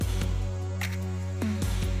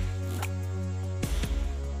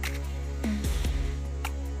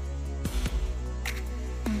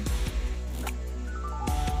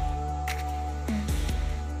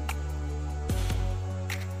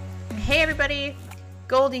Hey everybody,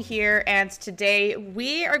 Goldie here, and today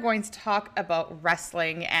we are going to talk about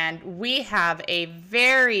wrestling, and we have a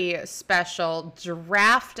very special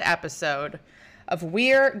draft episode of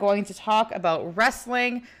we're going to talk about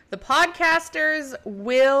wrestling. The podcasters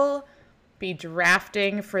will be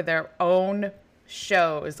drafting for their own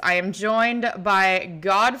shows. I am joined by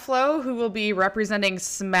GoDFloW, who will be representing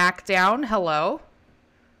SmackDown. Hello.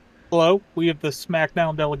 Hello, we of the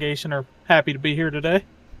SmackDown delegation are happy to be here today.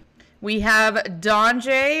 We have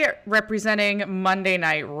Donjay representing Monday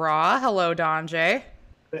Night Raw. Hello, Donjay.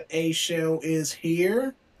 The A show is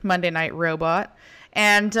here. Monday Night Robot.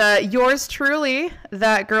 And yours truly,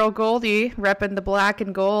 that girl Goldie, repping the black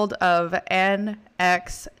and gold of NXT.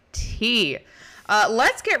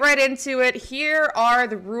 Let's get right into it. Here are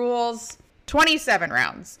the rules. 27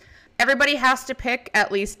 rounds. Everybody has to pick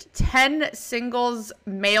at least 10 singles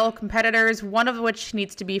male competitors, one of which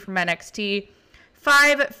needs to be from NXT.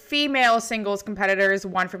 5 female singles competitors,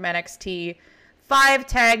 one from NXT. 5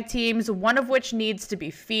 tag teams, one of which needs to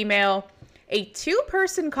be female. A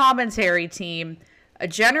 2-person commentary team, a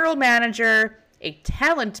general manager, a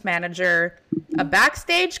talent manager, a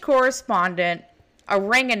backstage correspondent, a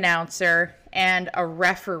ring announcer, and a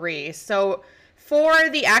referee. So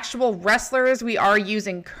for the actual wrestlers, we are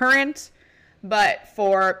using current, but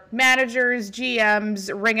for managers,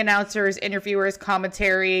 GMs, ring announcers, interviewers,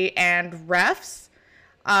 commentary, and refs,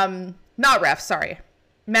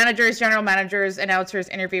 managers, general managers, announcers,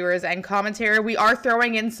 interviewers, and commentary, we are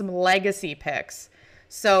throwing in some legacy picks.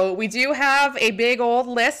 So we do have a big old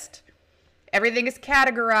list. Everything is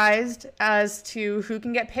categorized as to who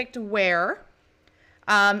can get picked where.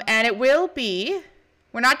 And it will be,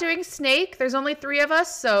 we're not doing snake. There's only 3 of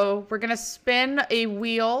us, so we're going to spin a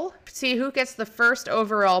wheel, see who gets the first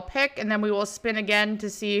overall pick, and then we will spin again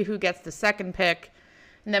to see who gets the second pick.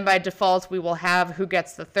 And then by default, we will have who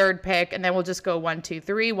gets the third pick, and then we'll just go 1, 2,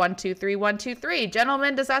 3, 1, 2, 3, 1, 2, 3.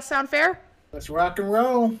 Gentlemen, does that sound fair? Let's rock and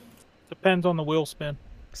roll. Depends on the wheel spin.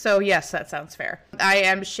 So yes, that sounds fair. I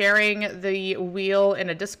am sharing the wheel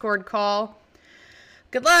in a Discord call.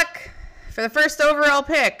 Good luck. For the first overall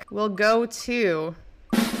pick, we'll go to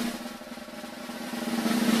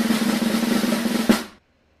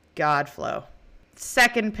GoDFloW.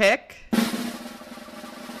 Second pick.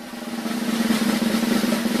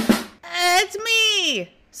 It's me!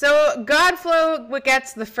 So GoDFloW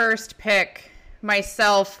gets the first pick.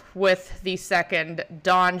 Myself with the second.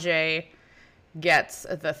 Donjay gets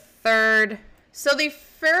the third. So the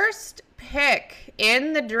first pick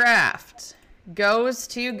in the draft goes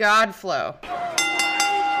to GoDFloW.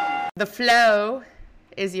 The flow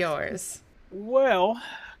is yours. Well,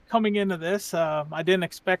 coming into this, I didn't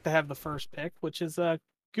expect to have the first pick, which is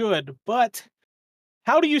good. But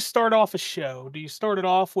how do you start off a show? Do you start it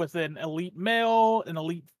off with an elite male, an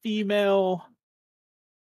elite female?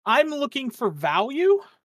 I'm looking for value,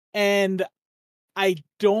 and I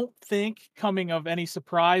don't think, coming of any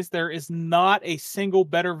surprise, there is not a single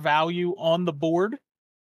better value on the board.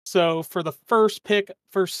 So for the first pick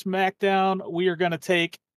for SmackDown, we are going to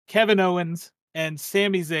take Kevin Owens and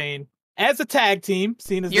Sami Zayn as a tag team.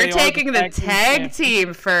 Seeing as you're taking the tag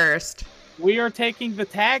team first. We are taking the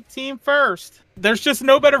tag team first. There's just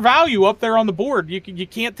no better value up there on the board. You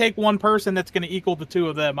can't take one person that's going to equal the 2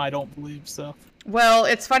 of them, I don't believe so. Well,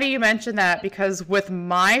 it's funny you mention that, because with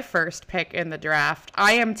my first pick in the draft,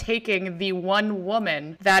 I am taking the one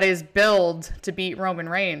woman that is billed to beat Roman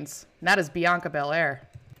Reigns, and that is Bianca Belair.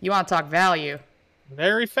 You want to talk value?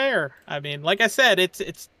 Very fair. I mean, like I said, it's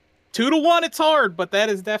 2-1. It's hard, but that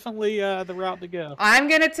is definitely the route to go. I'm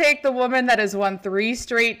going to take the woman that has won 3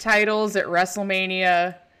 straight titles at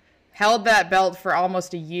WrestleMania, held that belt for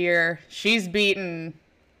almost a year. She's beaten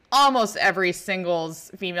almost every singles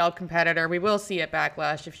female competitor. We will see at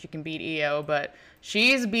Backlash if she can beat Io, but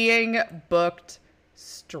she's being booked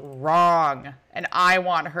strong, and I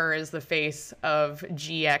want her as the face of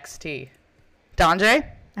GXT. Donjay,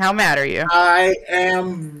 how mad are you? I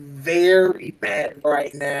am very mad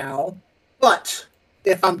right now. But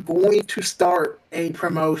if I'm going to start a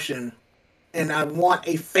promotion and I want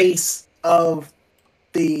a face of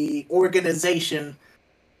the organization,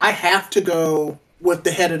 I have to go with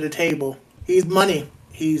the head of the table. He's money.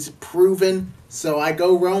 He's proven. So I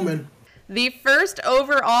go Roman. The first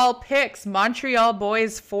overall picks, Montreal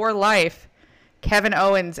Boys for life. Kevin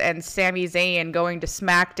Owens and Sami Zayn going to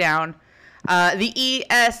SmackDown. The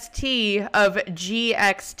EST of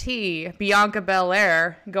GXT, Bianca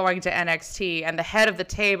Belair, going to NXT. And the head of the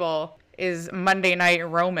table is Monday Night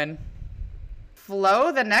Roman.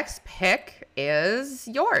 Flo, the next pick is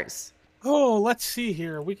yours. Oh, let's see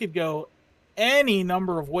here. We could go any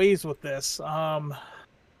number of ways with this.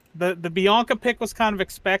 The Bianca pick was kind of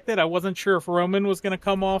expected. I wasn't sure if Roman was going to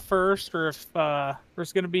come off first or if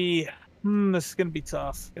there's going to be. This is going to be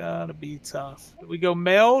tough. Gotta be tough. Do we go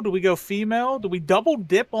male? Do we go female? Do we double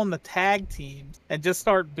dip on the tag teams and just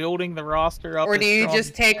start building the roster up? Or do you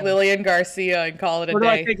just take Lillian Garcia and call it a day? Or do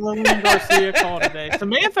I take Lillian Garcia, call it a day?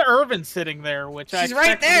 Samantha Irvin's sitting there, which she's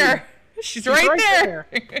right there. She's right there.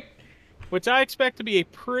 Which I expect to be a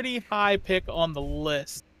pretty high pick on the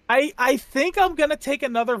list. I think I'm going to take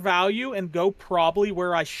another value and go probably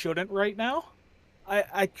where I shouldn't right now.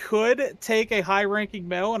 I could take a high-ranking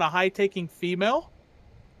male and a high-taking female,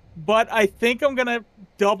 but I think I'm going to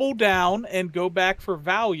double down and go back for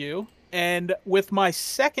value. And with my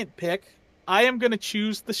second pick, I am going to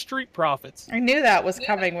choose the Street Profits. I knew that was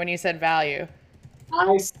coming when you said value.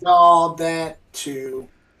 I saw that too.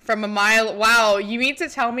 From a mile. Wow, you mean to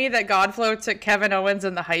tell me that GoDFloW took Kevin Owens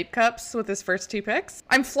in the hype cups with his first 2 picks?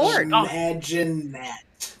 I'm floored. Imagine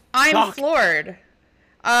that. I'm floored.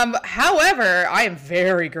 However, I am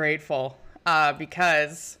very grateful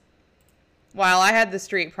because while I had the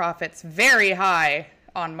Street Profits very high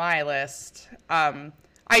on my list,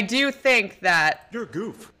 I do think that you're a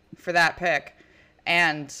goof for that pick,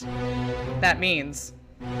 and that means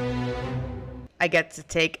I get to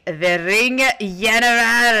take the Ring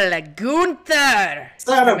General Gunther.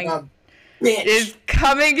 Son of a bitch. Is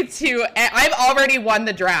coming to. I've already won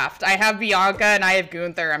the draft. I have Bianca and I have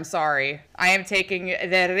Gunther. I'm sorry. I am taking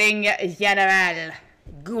the Ring General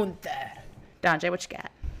Gunther. Donjay, what you got?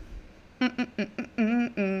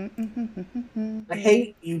 I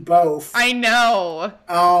hate you both. I know.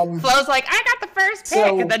 Flo's like, I got the first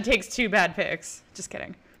pick, and then takes 2 bad picks. Just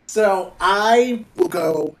kidding. So I will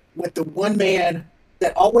go with the one man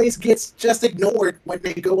that always gets just ignored when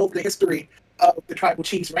they go over the history of the Tribal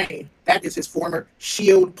Chief's reign. That is his former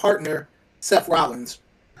Shield partner, Seth Rollins.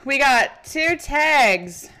 We got 2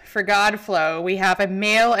 tags for GoDFloW. We have a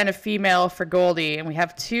male and a female for Goldie, and we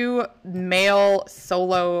have 2 male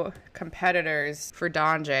solo competitors for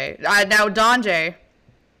Donjay. Now, Donjay,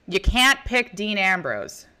 you can't pick Dean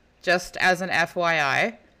Ambrose, just as an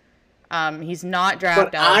FYI. He's not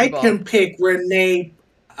draft eligible. I can pick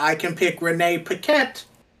Renee Paquette.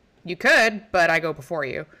 You could, but I go before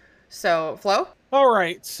you. So, Flo? All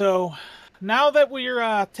right, so now that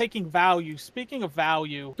we're taking value, speaking of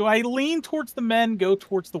value, do I lean towards the men, go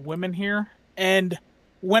towards the women here? And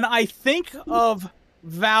when I think of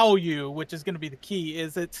value, which is going to be the key,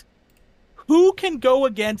 is it's who can go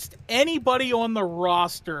against anybody on the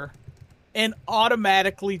roster and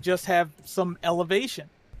automatically just have some elevation.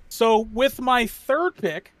 So with my third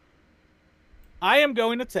pick, I am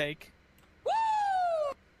going to take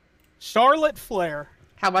Charlotte Flair.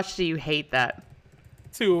 How much do you hate that?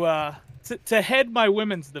 To head my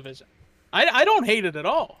women's division. I don't hate it at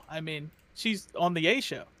all. I mean, she's on the A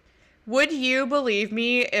show. Would you believe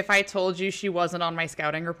me if I told you she wasn't on my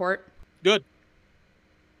scouting report? Good.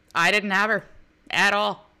 I didn't have her at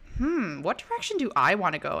all. What direction do I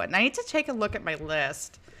want to go in? I need to take a look at my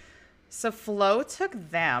list. So Flo took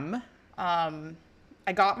them.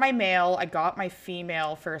 I got my male, I got my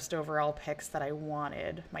female first overall picks that I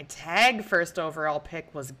wanted. My tag first overall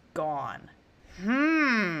pick was gone.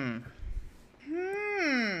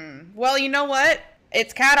 Well, you know what?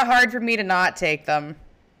 It's kind of hard for me to not take them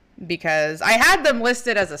because I had them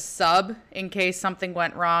listed as a sub in case something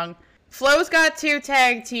went wrong. Flo's got 2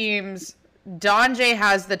 tag teams. Donjay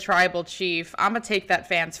has the Tribal Chief. I'm going to take that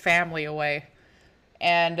fan's family away.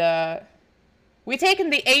 And, we taken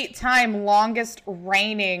the 8-time longest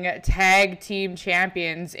reigning tag team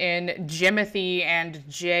champions in Jimothy and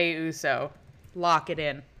Jey Uso. Lock it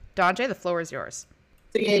in. Donjay, the floor is yours.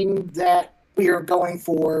 Seeing that we are going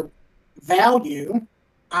for value,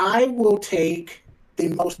 I will take the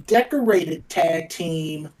most decorated tag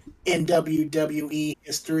team in WWE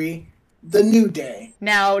history, The New Day.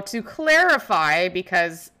 Now, to clarify,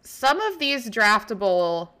 because some of these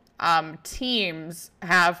draftable teams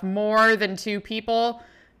have more than 2 people,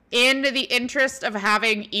 in the interest of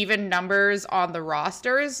having even numbers on the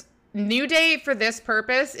rosters, New Day for this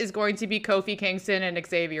purpose is going to be Kofi Kingston and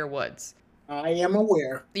Xavier Woods. I am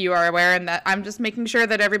aware. You are aware, and that I'm just making sure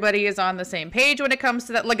that everybody is on the same page when it comes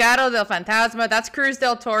to that. Legado del Fantasma, that's Cruz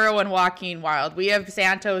del Toro and Joaquin Wilde. We have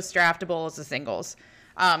Santos draftable as the singles.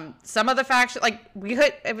 Some of the factions, like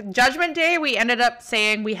Judgment Day, we ended up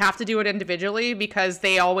saying we have to do it individually because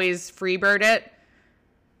they always freebird it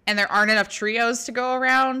and there aren't enough trios to go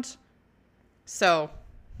around. So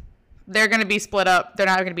they're going to be split up. They're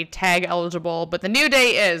not going to be tag eligible, but the New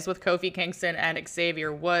Day is with Kofi Kingston and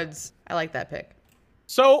Xavier Woods. I like that pick.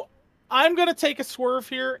 So I'm going to take a swerve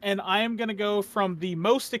here and I am going to go from the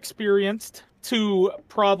most experienced to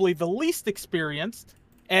probably the least experienced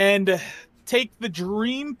and take the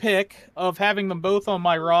dream pick of having them both on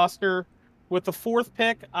my roster. With the 4th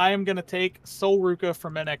pick, I am going to take Sol Ruca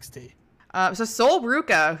from NXT. So Sol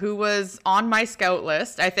Ruca, who was on my scout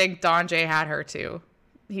list, I think Donjay had her too.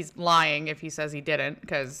 He's lying if he says he didn't,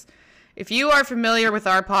 because if you are familiar with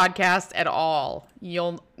our podcast at all,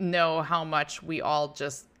 you'll know how much we all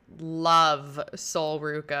just love Sol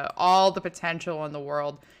Ruca, all the potential in the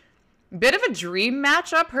world. Bit of a dream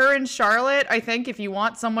matchup, her and Charlotte. I think if you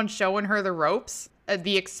want someone showing her the ropes,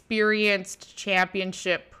 the experienced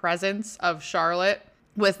championship presence of Charlotte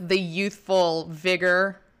with the youthful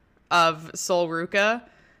vigor of Sol Ruca,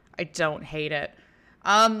 I don't hate it.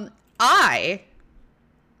 I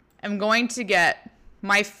am going to get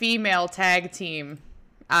my female tag team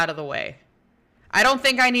out of the way. I don't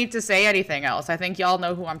think I need to say anything else. I think y'all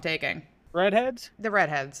know who I'm taking. Redheads? The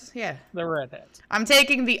Redheads, yeah. The Redheads. I'm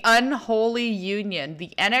taking the Unholy Union,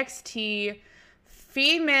 the NXT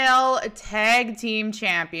female tag team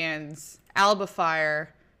champions, Alba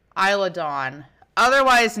Fire, Isla Dawn,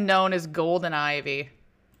 otherwise known as Golden Ivy.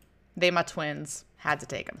 They my twins. Had to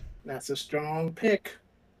take them. That's a strong pick.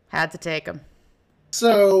 Had to take them.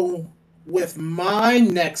 So, with my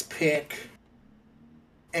next pick,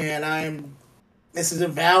 and this is a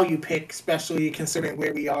value pick, especially considering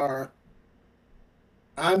where we are,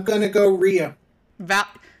 I'm going to go Rhea.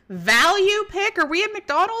 Value pick? Are we at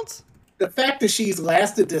McDonald's? The fact that she's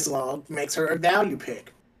lasted this long makes her a value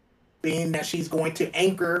pick, being that she's going to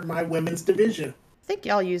anchor my women's division. I think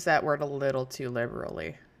y'all use that word a little too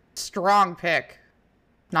liberally. Strong pick.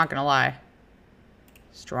 Not gonna lie.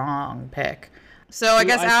 Strong pick. So I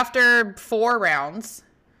guess after 4 rounds,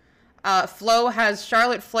 Flo has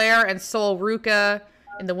Charlotte Flair and Sol Ruca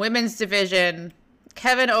in the women's division.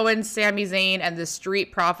 Kevin Owens, Sami Zayn, and the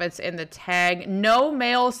Street Profits in the tag. No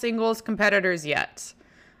male singles competitors yet.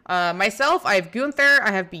 Myself, I have Gunther,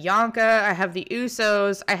 I have Bianca, I have the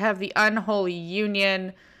Usos, I have the Unholy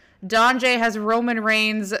Union. Donjay has Roman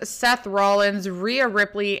Reigns, Seth Rollins, Rhea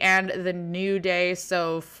Ripley, and the New Day.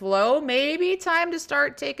 So, Flo, maybe time to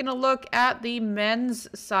start taking a look at the men's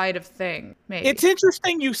side of things. Maybe. It's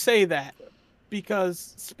interesting you say that,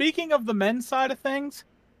 because speaking of the men's side of things,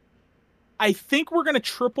 I think we're going to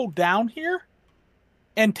triple down here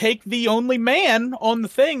and take the only man on the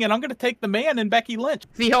thing, and I'm going to take the man in Becky Lynch.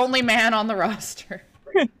 The only man on the roster.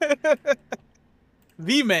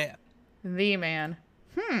 The man. The man.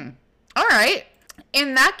 All right.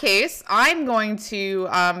 In that case, I'm going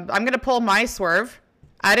to pull my swerve.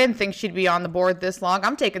 I didn't think she'd be on the board this long.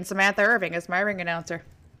 I'm taking Samantha Irving as my ring announcer.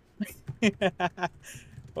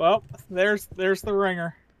 Well, there's the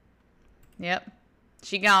ringer. Yep.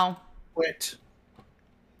 She gone. Quit.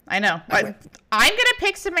 I know. I'm going to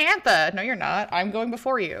pick Samantha. No, you're not. I'm going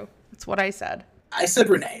before you. That's what I said. I said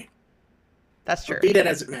Renee. That's true. Be that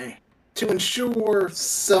as it may. To ensure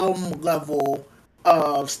some level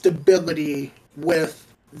of stability with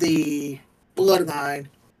the bloodline,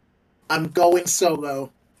 I'm going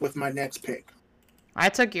solo with my next pick. I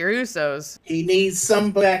took your Usos. He needs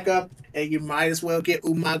some backup, and you might as well get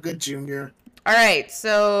Umaga Jr. All right,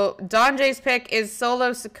 so Donjay's pick is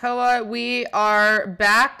Solo Sikoa. We are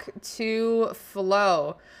back to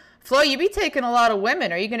Flo. Flo, you be taking a lot of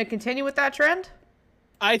women. Are you going to continue with that trend?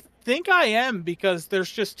 I think I am, because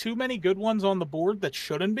there's just too many good ones on the board that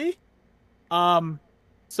shouldn't be.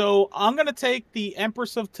 So I'm going to take the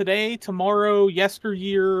Empress of today, tomorrow,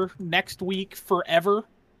 yesteryear, next week, forever.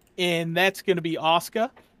 And that's going to be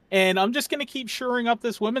Asuka. And I'm just going to keep shoring up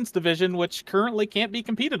this women's division, which currently can't be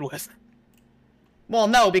competed with. Well,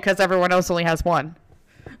 no, because everyone else only has one.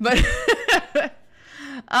 But,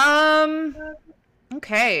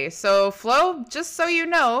 okay. So Flo, just so you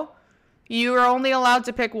know, you are only allowed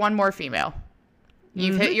to pick one more female.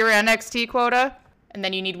 You've hit your NXT quota. And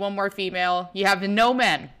then you need one more female. You have no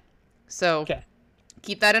men. So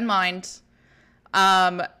keep that in mind.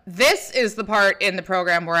 This is the part in the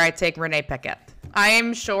program where I take Renee Paquette. I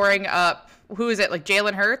am shoring up, who is it, like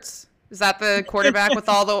Jalen Hurts? Is that the quarterback with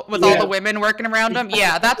all the women working around him?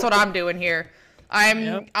 Yeah, that's what I'm doing here.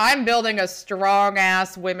 I'm building a strong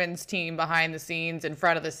ass women's team behind the scenes, in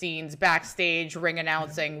front of the scenes, backstage, ring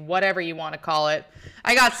announcing, whatever you want to call it.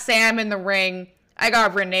 I got Sam in the ring. I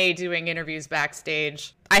got Renee doing interviews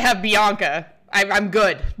backstage. I have Bianca. I'm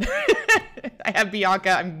good. I have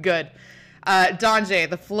Bianca. I'm good. Donjay,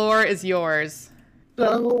 the floor is yours.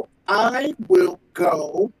 So I will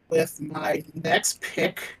go with my next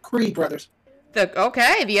pick, Creed Brothers. The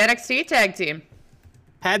NXT tag team.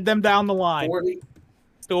 Had them down the line. 40.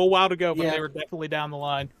 Still a while to go, but they were definitely down the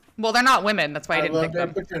line. Well, they're not women. That's why I didn't pick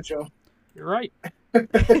them. Potential. You're right.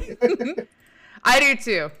 I do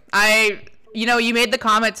too. You know, you made the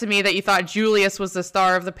comment to me that you thought Julius was the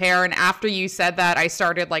star of the pair, and after you said that, I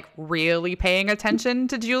started like really paying attention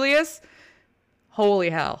to Julius. Holy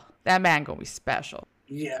hell, that man gonna be special.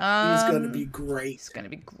 Yeah, he's gonna be great. He's gonna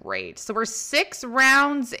be great. So we're 6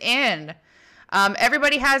 rounds in.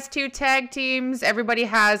 Everybody has 2 tag teams. Everybody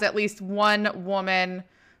has at least 1 woman.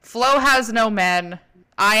 Flo has no men.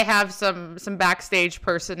 I have some backstage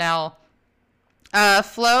personnel.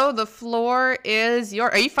 Flo, the floor is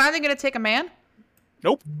yours. Are you finally going to take a man?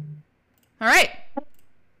 Nope. All right.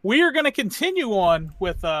 We are going to continue on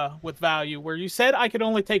with value, where you said I could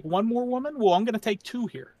only take 1 more woman. Well, I'm going to take 2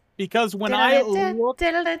 here. Because when when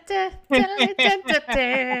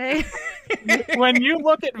you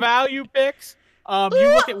look at value picks, you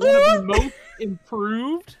look at one of the most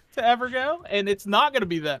improved to ever go, and it's not going to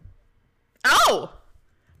be them. Oh,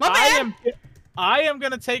 my bad. I am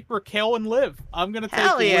going to take Raquel and Liv. I'm going to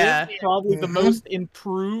take Liv, probably the most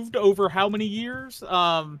improved over how many years?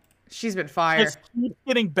 She's been fire. Just keeps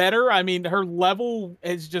getting better. I mean, her level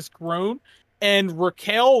has just grown. And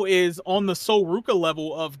Raquel is on the Sol Ruca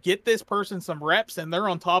level of get this person some reps, and they're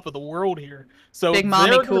on top of the world here. So Big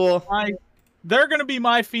Mommy cool. They're going to be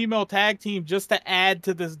my female tag team just to add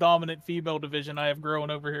to this dominant female division I have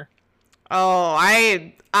growing over here. Oh,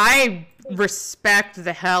 I respect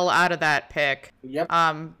the hell out of that pick. Yep.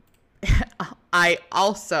 I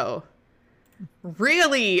also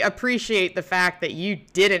really appreciate the fact that you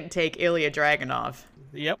didn't take Ilya Dragunov.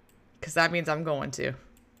 Yep. Because that means I'm going to.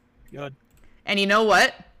 Good. And you know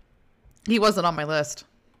what? He wasn't on my list.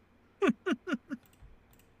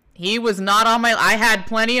 He was not on my... I had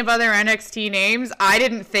plenty of other NXT names. I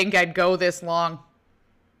didn't think I'd go this long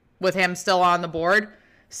with him still on the board.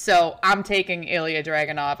 So I'm taking Ilya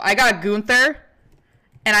Dragunov. I got Gunther,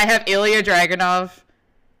 and I have Ilya Dragunov,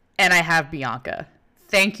 and I have Bianca.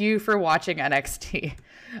 Thank you for watching NXT.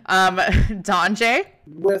 Donjay?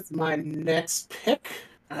 With my next pick,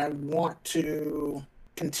 I want to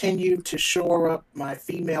continue to shore up my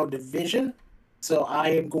female division. So I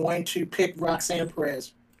am going to pick Roxanne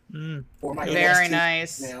Perez for my Very NXT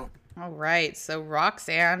nice. now. All right, so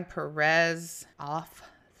Roxanne Perez off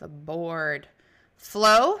the board.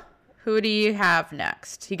 Flo, who do you have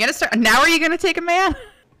next? You gonna start now? Are you gonna take a man?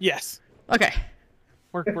 Yes. Okay.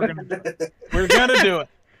 We're gonna do it. We're gonna do it.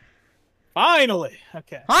 Finally.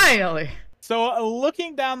 Okay. Finally. So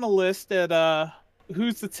looking down the list at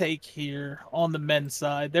who's to take here on the men's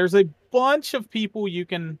side, there's a bunch of people you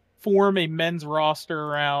can form a men's roster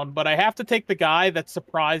around, but I have to take the guy that's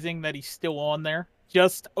surprising that he's still on there.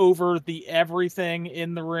 Just over the everything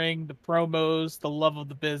in the ring, the promos, the love of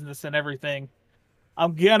the business, and everything.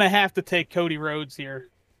 I'm gonna have to take Cody Rhodes here.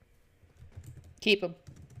 Keep him.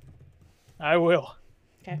 I will.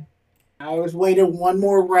 Okay. I was waiting 1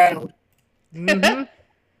 more round.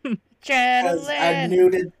 Mm-hmm.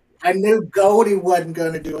 Gentlemen. I knew Goldie wasn't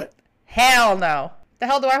going to do it. Hell no. The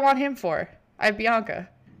hell do I want him for? I have Bianca.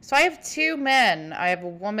 So I have 2 men. I have a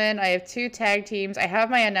woman. I have 2 tag teams. I have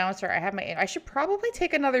my announcer. I should probably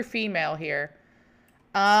take another female here.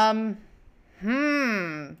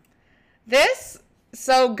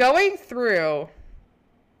 So going through,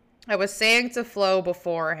 I was saying to Flo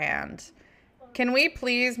beforehand, can we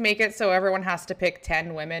please make it so everyone has to pick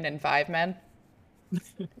 10 women and 5 men?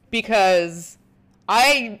 Because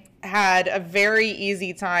I had a very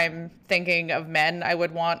easy time thinking of men I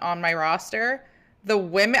would want on my roster. The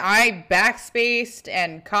women, I backspaced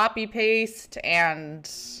and copy paste and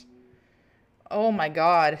oh my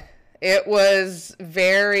God. It was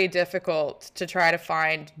very difficult to try to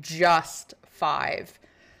find just 5.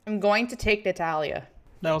 I'm going to take Natalya.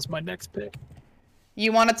 That was my next pick.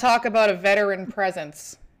 You want to talk about a veteran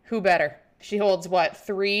presence? Who better? She holds what,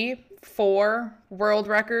 3, 4 world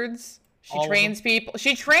records? She trains people.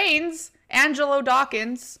 She trains Angelo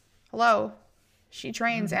Dawkins. Hello. She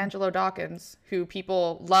trains Angelo Dawkins, who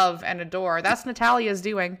people love and adore. That's Natalya's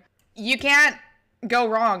doing. You can't go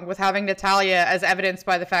wrong with having Natalya, as evidenced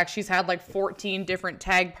by the fact she's had like 14 different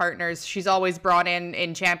tag partners. She's always brought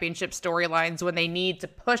in championship storylines when they need to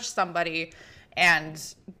push somebody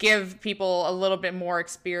and give people a little bit more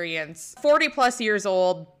experience. 40 plus years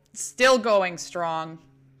old, still going strong.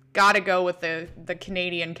 Gotta go with the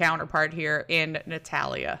Canadian counterpart here in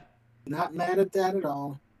Natalya. Not mad at that at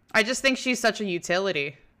all. I just think she's such a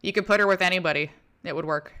utility. You could put her with anybody. It would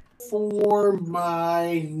work. For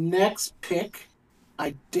my next pick,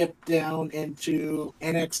 I dipped down into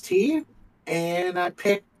NXT, and I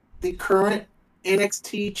picked the current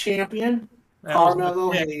NXT champion,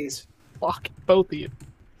 Carmelo Hayes. Fuck, both of you.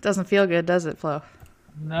 Doesn't feel good, does it, Flo?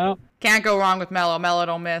 No. Can't go wrong with Mello. Mello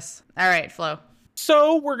don't miss. All right, Flo.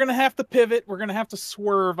 So we're going to have to pivot. We're going to have to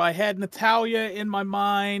swerve. I had Natalya in my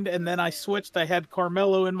mind, and then I switched. I had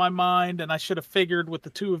Carmelo in my mind, and I should have figured with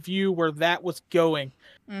the two of you where that was going.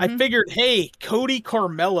 I figured, hey, Cody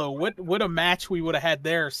Carmelo, what a match we would have had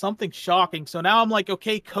there. Something shocking. So now I'm like,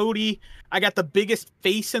 okay, Cody, I got the biggest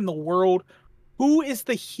face in the world. Who is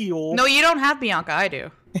the heel? No, you don't have Bianca. I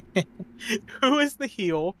do. Who is the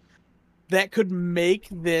heel that could make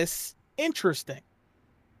this interesting?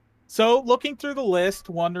 So looking through the list,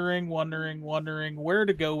 wondering where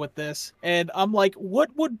to go with this. And I'm like,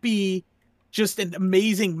 what would be just an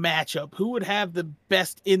amazing matchup? Who would have the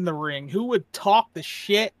best in the ring? Who would talk the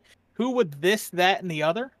shit? Who would this, that, and the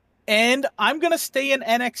other? And I'm going to stay in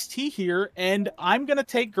NXT here, and I'm going to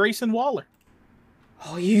take Grayson Waller.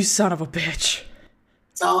 Oh, you son of a bitch.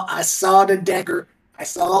 So I saw the dagger. I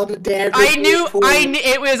knew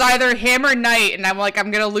it was either him or Knight, and I'm like, I'm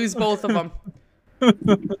going to lose both of them.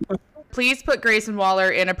 Please put Grayson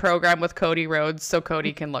Waller in a program with Cody Rhodes so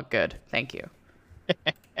Cody can look good. Thank you.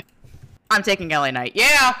 I'm taking LA Knight.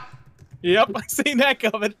 Yeah. Yep, I seen that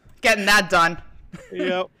coming. Getting that done.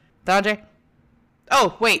 Yep. Donjay?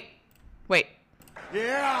 Oh, wait.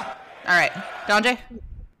 Yeah. All right. Donjay?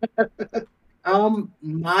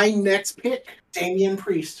 My next pick, Damian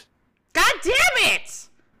Priest. God damn it!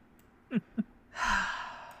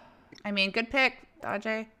 I mean, good pick,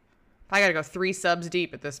 Donjay. I gotta go 3 subs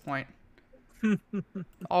deep at this point.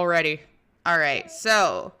 Already. All right,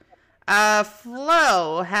 so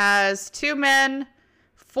Flo has 2 men,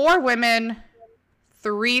 4 women,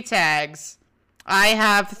 3 tags. I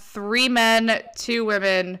have 3 men, 2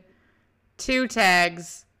 women, 2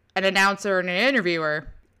 tags, an announcer, and an interviewer.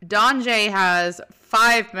 Donjay has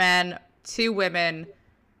 5 men, 2 women,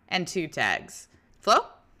 and 2 tags. Flo?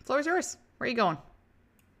 Floor is yours. Where are you going?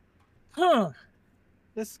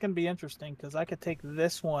 This is going to be interesting because I could take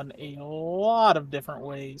this one a lot of different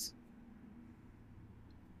ways.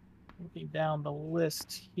 Looking down the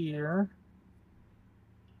list here.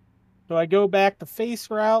 Do I go back the face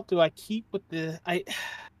route? Do I keep with the...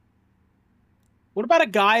 What about a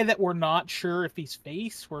guy that we're not sure if he's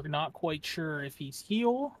face? We're not quite sure if he's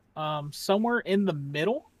heel. Somewhere in the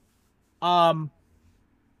middle.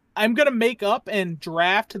 I'm going to make up and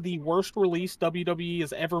draft the worst release WWE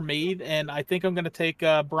has ever made, and I think I'm going to take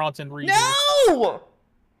Bronson Reed. No!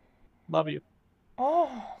 Love you.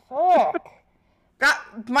 Oh, fuck. That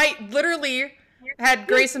might literally had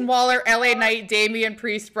Grayson Waller, LA Knight, Damian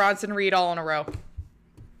Priest, Bronson Reed all in a row.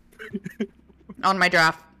 On my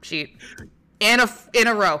draft sheet. In a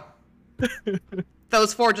row.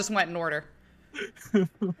 Those 4 just went in order.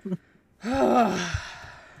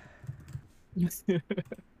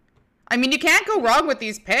 I mean, you can't go wrong with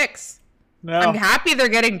these picks. No. I'm happy they're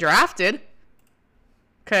getting drafted.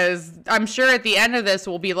 Because I'm sure at the end of this,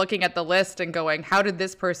 we'll be looking at the list and going, how did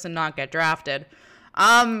this person not get drafted?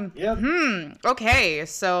 Okay,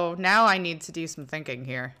 so now I need to do some thinking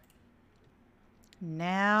here.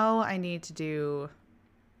 Now I need to do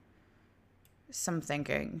some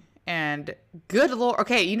thinking. And good lord.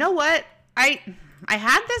 Okay, you know what? I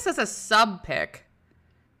had this as a sub pick.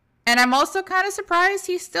 And I'm also kind of surprised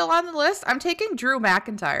he's still on the list. I'm taking Drew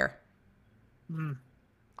McIntyre.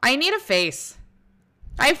 I need a face.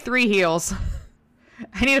 I have 3 heels.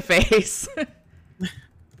 I need a face.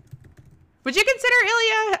 Would you consider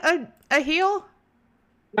Ilya a heel?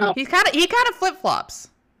 No. He kind of flip-flops.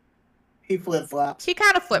 He flip-flops. He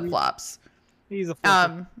kind of flip-flops. He's a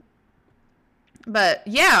flipper. But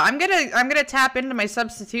yeah, I'm gonna tap into my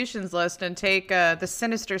substitutions list and take the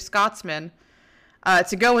Sinister Scotsman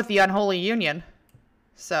to go with the Unholy Union.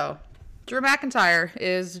 So, Drew McIntyre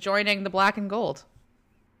is joining the Black and Gold.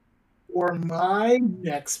 For my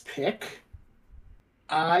next pick,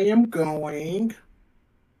 I am going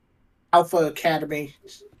Alpha Academy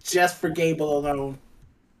just for Gable alone.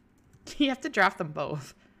 You have to draft them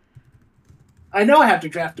both. I know I have to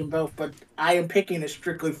draft them both, but I am picking it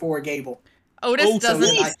strictly for Gable. Otis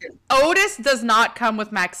does not come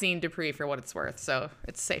with Maxine Dupree for what it's worth, so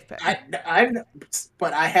it's a safe pick.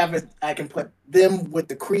 But I can put them with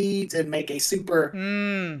the Creeds and make a super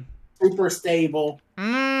stable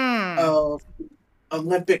of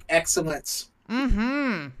Olympic excellence.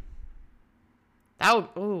 That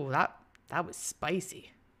was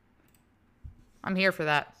spicy. I'm here for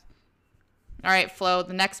that. All right, Flo,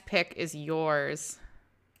 the next pick is yours.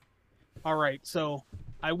 All right, so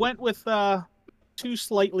I went with 2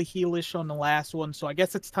 slightly heelish on the last one, so I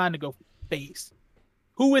guess it's time to go face.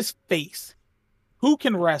 Who is face? Who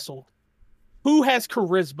can wrestle? Who has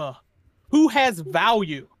charisma? Who has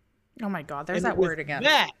value? Oh my God, there's that word again.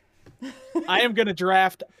 That, I am going to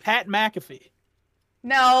draft Pat McAfee.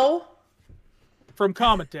 No. from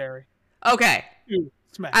commentary Okay. to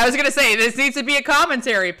SmackDown. I was going to say, this needs to be a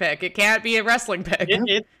commentary pick. It can't be a wrestling pick.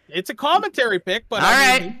 It's a commentary pick, but All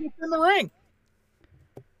right. he gets in the ring.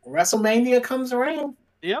 WrestleMania comes around.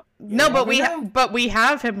 Yep. No, but we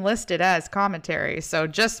have him listed as commentary. So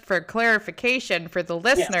just for clarification for the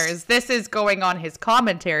listeners, This is going on his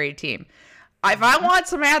commentary team. If I want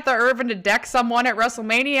Samantha Irvin to deck someone at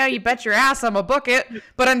WrestleMania, you bet your ass I'm gonna book it.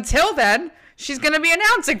 But until then, she's gonna be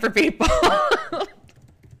announcing for people.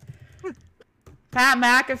 Pat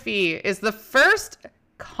McAfee is the first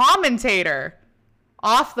commentator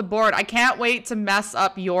off the board. I can't wait to mess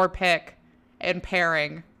up your pick and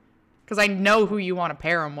pairing, because I know who you want to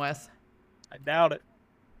pair him with. I doubt it.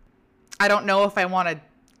 I don't know if I want to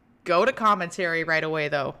go to commentary right away,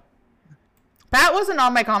 though. Pat wasn't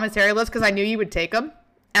on my commentary list because I knew you would take him,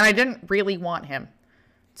 and I didn't really want him,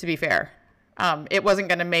 to be fair. It wasn't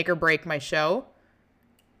going to make or break my show.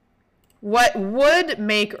 What would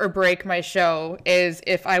make or break my show is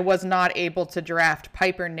if I was not able to draft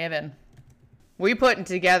Piper Niven. We putting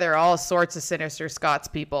together all sorts of Sinister Scots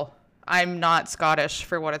people. I'm not Scottish,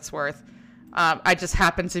 for what it's worth. I just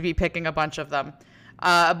happen to be picking a bunch of them.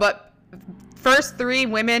 But first 3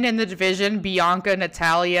 women in the division, Bianca,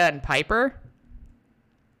 Natalya, and Piper.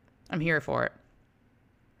 I'm here for it.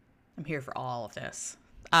 I'm here for all of this.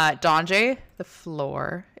 Donjay, the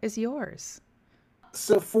floor is yours.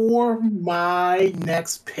 So for my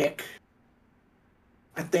next pick,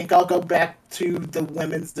 I think I'll go back to the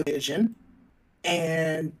women's division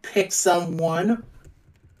and pick someone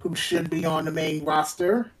who should be on the main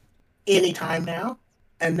roster anytime now,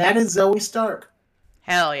 and that is Zoe Stark.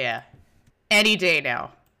 Hell yeah. Any day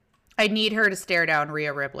now. I need her to stare down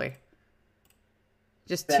Rhea Ripley.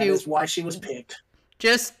 That is why she was picked.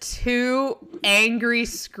 Just 2 angry,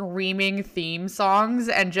 screaming theme songs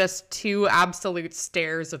and just 2 absolute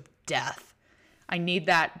stares of death. I need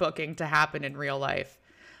that booking to happen in real life.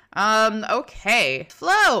 Okay.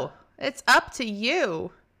 Flo, it's up to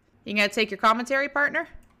you. You gonna take your commentary partner?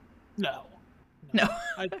 No.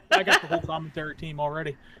 I got the whole commentary team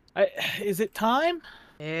already. Is it time?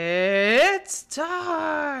 It's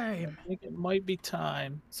time. I think it might be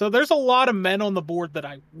time. So there's a lot of men on the board that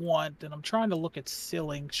I want, and I'm trying to look at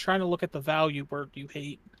ceilings, trying to look at the value word you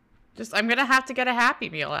hate. I'm going to have to get a Happy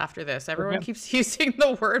Meal after this. Everyone keeps using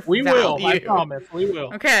the word We value. will, I promise. We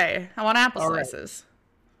will. Okay. I want apple All right. slices.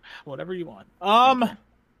 Whatever you want.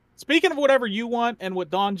 Speaking of whatever you want and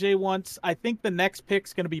what Donjay wants, I think the next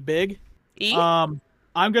pick's going to be big. E? I'm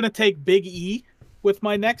going to take Big E with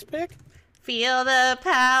my next pick. Feel the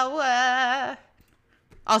power.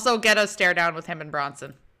 Also, get a stare down with him and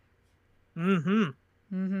Bronson.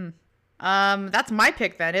 That's my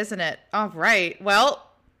pick then, isn't it? All right. Well,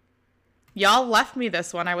 y'all left me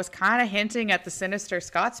this one. I was kind of hinting at the Sinister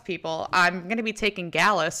Scots people. I'm going to be taking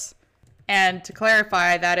Gallus. And to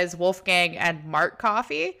clarify, that is Wolfgang and Mark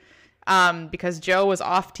Coffey. Because Joe was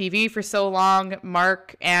off TV for so long,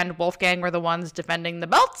 Mark and Wolfgang were the ones defending the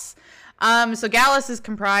belts. So Gallus is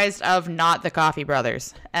comprised of not the Coffey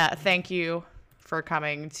brothers. Thank you for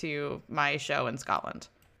coming to my show in Scotland.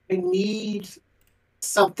 I need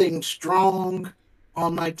something strong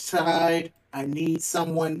on my side. I need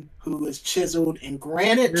someone who is chiseled in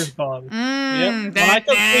granite. Here's Bobby. Yep. When I took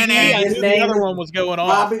Big E, I knew the other one was going on.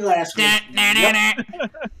 Bobby Lashley.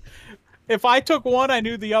 Yep. If I took one, I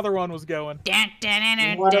knew the other one was going.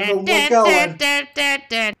 One of them was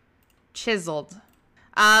going. Chiseled.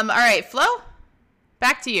 All right, Flo,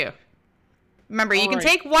 back to you. Remember, you can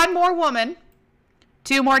take 1 more woman,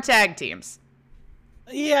 2 more tag teams.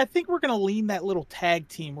 Yeah, I think we're going to lean that little tag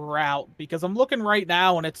team route because I'm looking right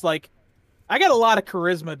now and it's like, I got a lot of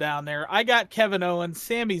charisma down there. I got Kevin Owens,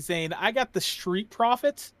 Sami Zayn. I got the Street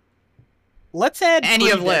Profits. Let's add And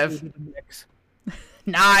you have Liv. to the mix.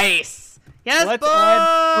 Nice. Yes, Let's boy.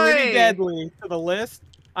 add Pretty Deadly to the list.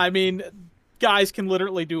 I mean, guys can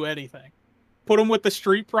literally do anything. Put them with the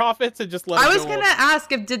Street Profits and just let them I was go gonna ask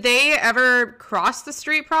did they ever cross the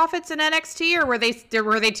Street Profits in NXT, or were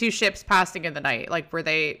they 2 ships passing in the night? Like, were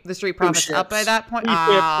they the Street Profits up by that point?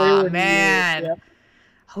 Oh man, Yep.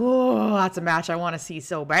 Oh, that's a match I want to see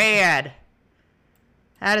so bad.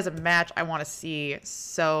 That is a match I want to see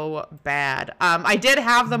so bad. I did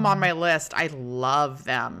have them on my list. I love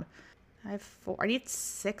them. I have 4. I need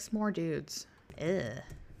 6 more dudes. Ugh.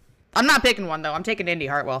 I'm not picking one though. I'm taking Indy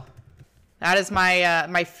Hartwell. That is my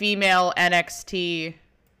my female NXT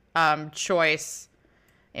choice.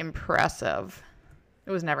 Impressive.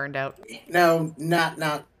 It was never in doubt. No,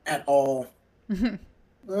 not at all.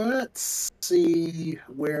 Let's see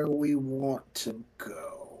where we want to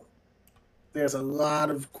go. There's a lot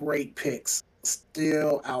of great picks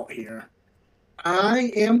still out here.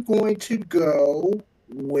 I am going to go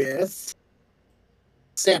with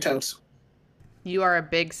Santos. You are a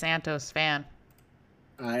big Santos fan.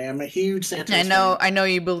 I am a huge Santos fan. I know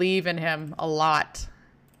you believe in him a lot.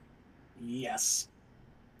 Yes.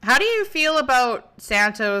 How do you feel about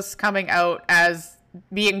Santos coming out as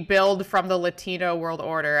being billed from the Latino World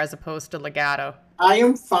Order as opposed to Legado? I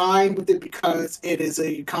am fine with it because it is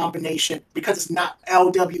a combination, because it's not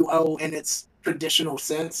LWO in its traditional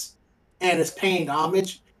sense, and it's paying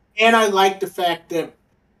homage. And I like the fact that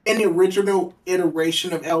in the original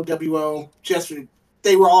iteration of LWO,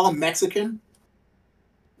 they were all Mexican,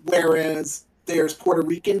 whereas there's Puerto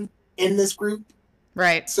Rican in this group.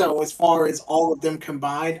 Right. So as far as all of them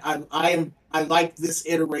combined, I like this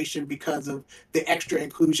iteration because of the extra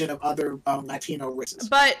inclusion of other Latino races.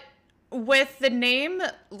 But with the name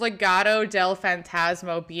Legado del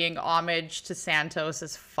Fantasma being homage to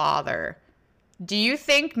Santos's father, do you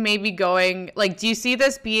think maybe do you see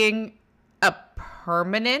this being a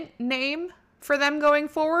permanent name for them going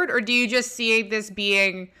forward? Or do you just see this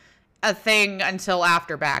being a thing until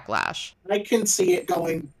after Backlash? I can see it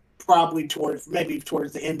going probably towards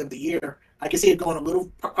the end of the year. I can see it going a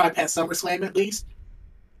little, probably past SummerSlam at least.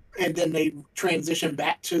 And then they transition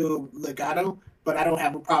back to Legado. But I don't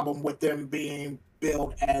have a problem with them being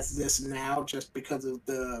billed as this now, just because of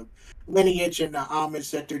the lineage and the homage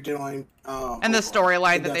that they're doing. And the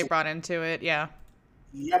storyline that they brought into it, yeah.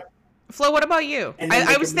 Yep. Flo, what about you?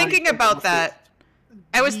 I was thinking about that.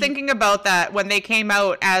 I was thinking about that when they came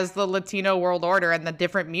out as the Latino World Order and the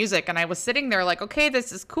different music, and I was sitting there like, okay,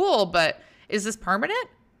 this is cool, but is this permanent?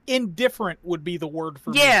 Indifferent would be the word for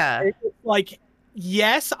me. Yeah. Like,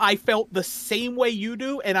 yes, I felt the same way you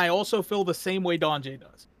do, and I also feel the same way Donjay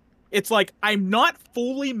does. It's like, I'm not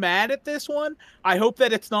fully mad at this one. I hope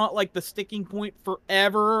that it's not like the sticking point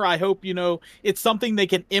forever. I hope, it's something they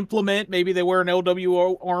can implement. Maybe they wear an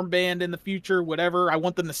LWO armband in the future, whatever. I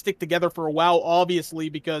want them to stick together for a while, obviously,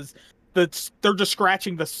 because they're just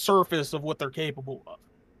scratching the surface of what they're capable of.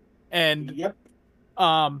 And, yep.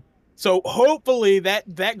 So hopefully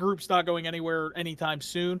that group's not going anywhere anytime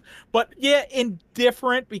soon. But yeah,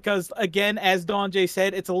 indifferent, because again, as Donjay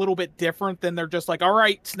said, it's a little bit different than they're just like, all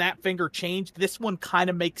right, snap finger change. This one kind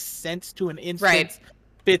of makes sense to an instance. Right.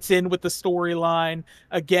 Fits in with the storyline.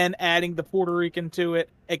 Again, adding the Puerto Rican to it.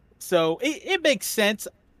 So it makes sense.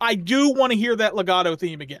 I do want to hear that Legado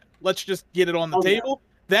theme again. Let's just get it on the table.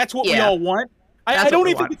 Yeah. That's what we all want. I don't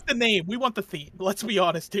even think it's the name. We want the theme. Let's be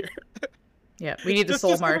honest here. Yeah, we need the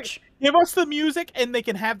Soul March. Give us the music, and they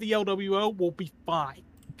can have the LWO. We'll be fine.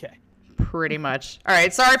 Okay. Pretty much. All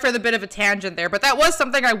right, sorry for the bit of a tangent there, but that was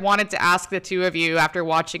something I wanted to ask the two of you after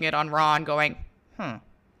watching it on Raw and going,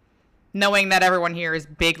 knowing that everyone here is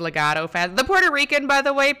big Legado fans. The Puerto Rican, by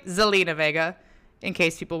the way, Zelina Vega, in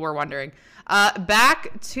case people were wondering.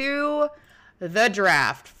 Back to the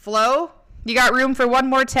draft. Flo, you got room for one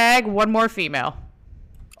more tag, one more female.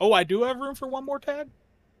 Oh, I do have room for one more tag?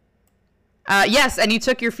 Yes, and you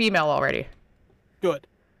took your female already. Good.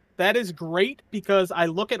 That is great, because I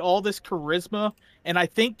look at all this charisma, and I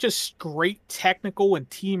think just great technical and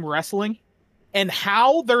team wrestling. And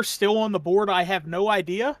how they're still on the board, I have no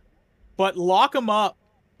idea. But lock them up.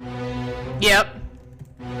 Yep.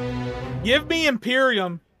 Give me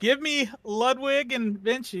Imperium. Give me Ludwig and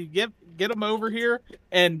Vinci. Get them over here.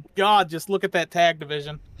 And God, just look at that tag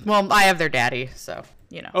division. Well, I have their daddy, so,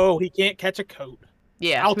 Oh, he can't catch a coat.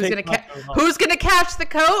 Yeah, who's gonna catch the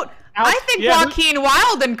coat? I think Joaquin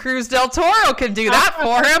Wilde and Cruz del Toro can do that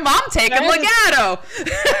for him. I'm taking Legado.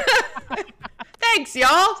 Thanks,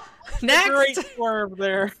 y'all. Next. Great swerve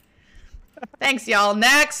there. Thanks, y'all.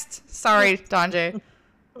 Next. Sorry, Donjay.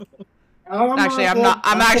 Actually,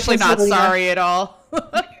 I'm actually not sorry at all.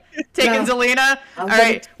 Taking Zelina. All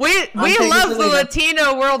right. We love the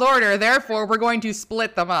Latino World Order. Therefore, we're going to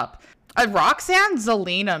split them up. A Roxanne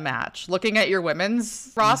Zelina match. Looking at your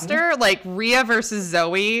women's roster, like Rhea versus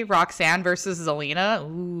Zoe, Roxanne versus Zelina.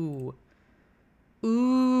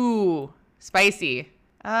 Ooh, spicy.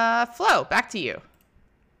 Flo, back to you.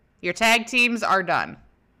 Your tag teams are done.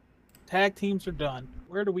 Tag teams are done.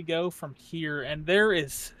 Where do we go from here? And there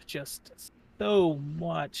is just so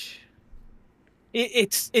much.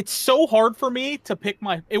 It's so hard for me to pick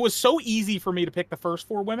it was so easy for me to pick the first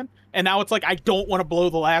four women, and now it's like I don't want to blow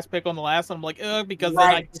the last pick on the last one. I'm like, because then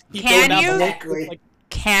I just keep going down the list.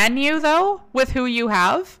 Can you though, with who you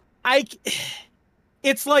have?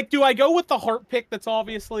 It's like, do I go with the heart pick that's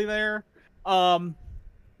obviously there?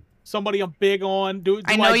 Somebody I'm big on.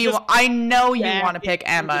 I know you want to pick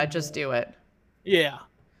Emma. Just do it. Yeah,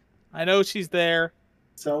 I know she's there.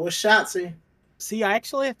 So was Shotzi. See, I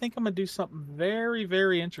think I'm gonna do something very,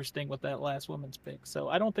 very interesting with that last women's pick. So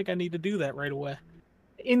I don't think I need to do that right away.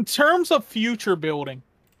 In terms of future building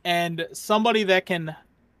and somebody that can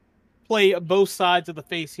play both sides of the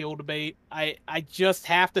face heel debate, I just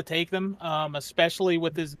have to take them, especially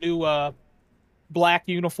with his new black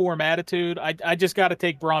uniform attitude. I just got to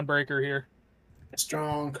take Braun Breaker here.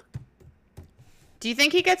 Strong. Do you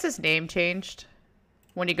think he gets his name changed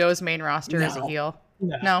when he goes main roster as a heel?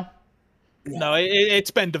 No. No,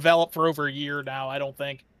 it's been developed for over a year now, I don't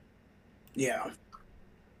think. Yeah.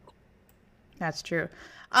 That's true.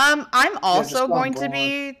 I'm also going to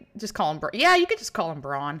be just call him Braun. Yeah, you could just call him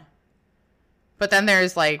Braun. But then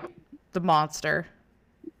there's like the monster.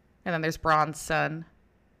 And then there's Braun's son.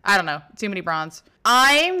 I don't know. Too many Brauns.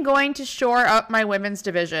 I'm going to shore up my women's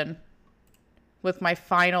division with my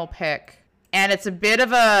final pick. And it's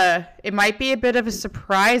it might be a bit of a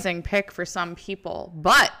surprising pick for some people,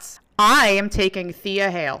 but I am taking Thea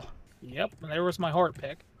Hale. Yep, there was my heart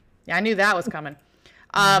pick. Yeah, I knew that was coming.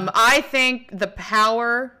 I think the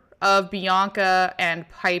power of Bianca and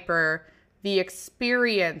Piper, the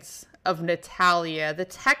experience of Natalya, the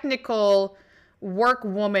technical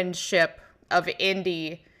workwomanship of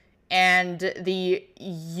Indy, and the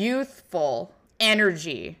youthful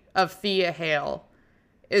energy of Thea Hale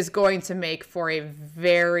is going to make for a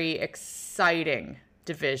very exciting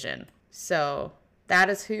division. So that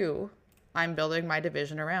is who I'm building my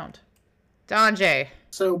division around. Donjay.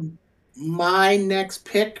 So my next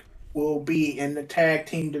pick will be in the tag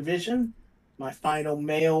team division. My final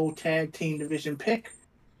male tag team division pick,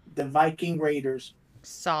 the Viking Raiders.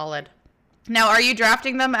 Solid. Now, are you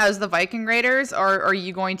drafting them as the Viking Raiders, or are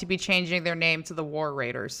you going to be changing their name to the War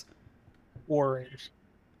Raiders? War Raiders.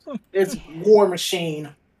 It's War Machine.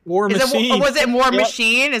 War Machine. Was it War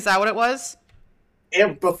Machine? Is that what it was?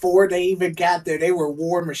 Before they even got there, they were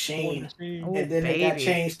War Machine. Oh, and then they got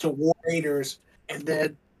changed to War Raiders. And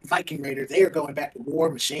then Viking Raiders, they are going back to War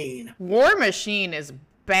Machine. War Machine is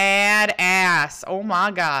badass. Oh my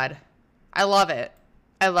god. I love it.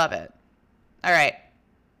 I love it. All right.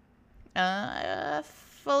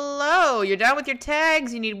 Flo, you're done with your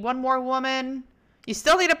tags. You need one more woman. You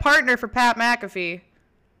still need a partner for Pat McAfee.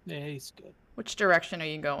 Yeah, he's good. Which direction are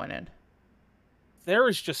you going in? There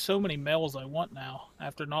is just so many males I want now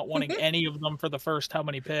after not wanting any of them for the first how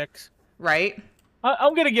many picks. Right?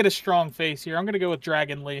 I'm going to get a strong face here. I'm going to go with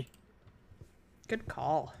Dragon Lee. Good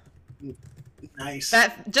call. Nice.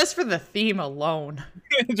 That just for the theme alone.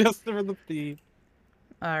 Just for the theme.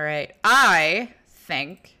 All right. I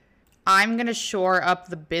think I'm going to shore up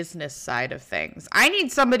the business side of things. I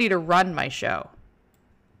need somebody to run my show.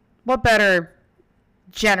 What better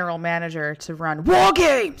general manager to run War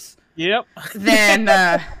Games? Yep.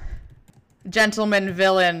 Than gentleman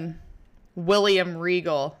villain William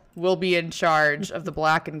Regal will be in charge of the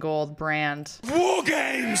black and gold brand. War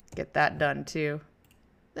Games! Get that done too.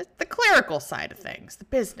 The clerical side of things, the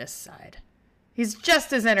business side. He's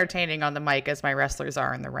just as entertaining on the mic as my wrestlers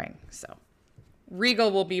are in the ring. So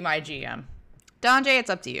Regal will be my GM. Donjay, it's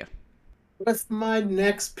up to you. With my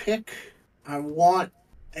next pick, I want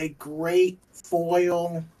a great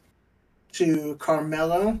foil to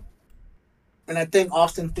Carmelo. And I think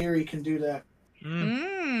Austin Theory can do that.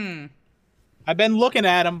 I've been looking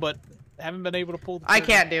at him, but haven't been able to pull the trigger. I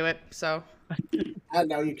can't do it, so. I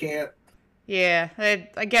know you can't. Yeah,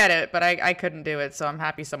 I get it, but I couldn't do it, so I'm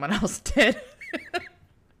happy someone else did.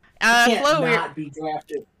 Can't Flo, not be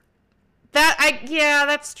drafted. Yeah,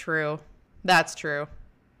 that's true. That's true.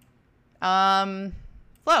 Flo.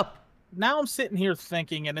 Now I'm sitting here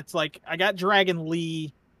thinking, and it's like, I got Dragon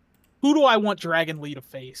Lee. Who do I want Dragon Lee to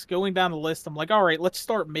face? Going down the list, I'm like, all right, let's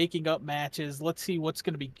start making up matches. Let's see what's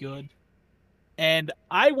going to be good. And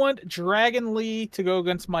I want Dragon Lee to go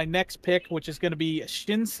against my next pick, which is going to be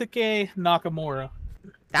Shinsuke Nakamura.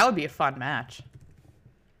 That would be a fun match.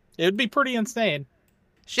 It would be pretty insane.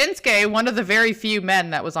 Shinsuke, one of the very few men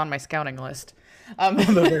that was on my scouting list. One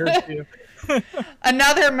of the very few.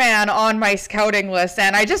 Another man on my scouting list,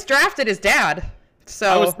 and I just drafted his dad. So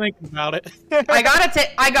I was thinking about it. I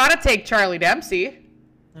gotta take Charlie Dempsey.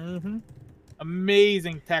 Mm-hmm.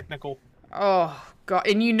 Amazing technical. Oh god,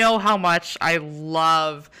 and you know how much I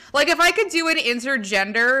love. Like, if I could do an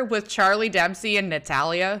intergender with Charlie Dempsey and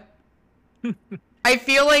Natalya, I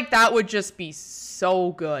feel like that would just be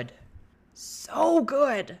so good, so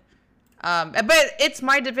good. But it's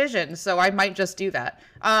my division, so I might just do that.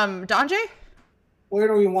 Donjay? Where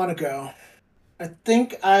do we want to go? I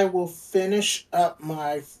think I will finish up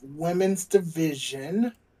my women's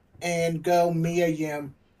division and go Mia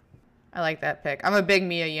Yim. I like that pick. I'm a big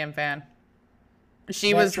Mia Yim fan.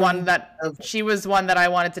 She was one that I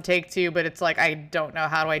wanted to take too, but it's like I don't know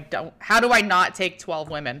how do I not take 12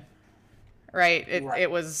 women? Right? It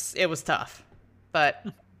was tough. But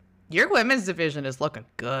your women's division is looking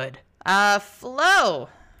good. Flo,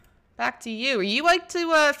 back to you. Are you like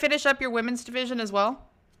to finish up your women's division as well?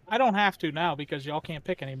 I don't have to now because y'all can't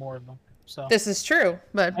pick any more of them. So this is true,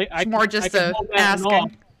 but it's more just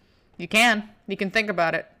asking. You can think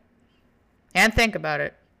about it. And think about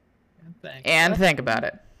it. And think about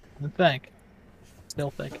it.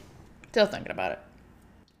 Still think. Still thinking about it.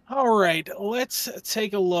 All right, let's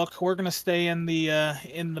take a look. We're gonna stay in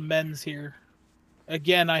the men's here.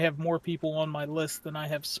 Again, I have more people on my list than I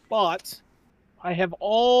have spots. I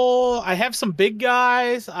have some big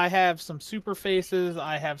guys. I have some super faces.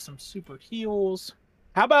 I have some super heels.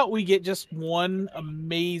 How about we get just one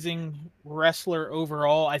amazing wrestler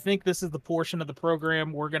overall? I think this is the portion of the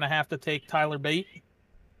program we're gonna have to take Tyler Bate.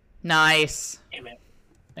 Nice.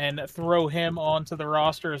 And throw him onto the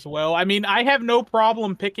roster as well. I mean, I have no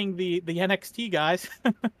problem picking the NXT guys.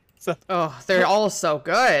 So. Oh, they're all so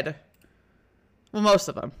good. Well, most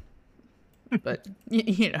of them. But,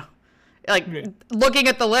 you know, like, looking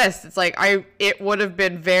at the list, it's like, it would have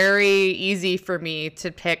been very easy for me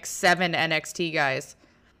to pick 7 NXT guys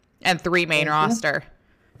and 3 main roster.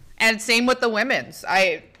 And same with the women's.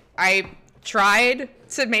 I tried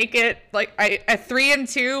to make it, like, a 3 and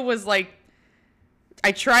 2 was like,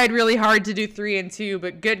 I tried really hard to do 3 and 2,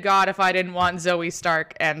 but good God, if I didn't want Zoe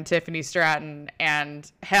Stark and Tiffany Stratton,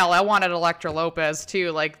 and hell, I wanted Elektra Lopez too.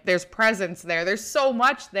 Like, there's presence there. There's so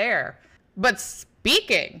much there. But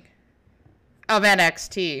speaking of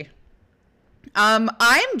NXT, I'm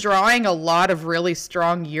drawing a lot of really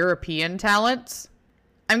strong European talents.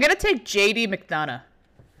 I'm gonna take JD McDonough.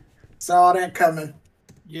 Saw that coming.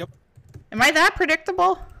 Yep. Am I that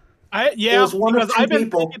predictable? Yeah, it was one of 2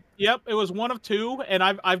 people. Thinking, yep, it was one of 2, and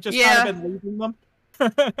I've just kind of been leaving them.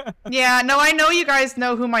 Yeah, no, I know you guys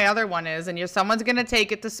know who my other one is, and someone's gonna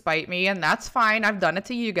take it to spite me, and that's fine. I've done it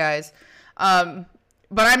to you guys. But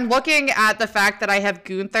I'm looking at the fact that I have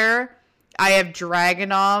Gunther, I have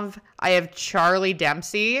Dragunov, I have Charlie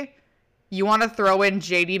Dempsey. You want to throw in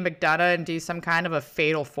JD McDonough and do some kind of a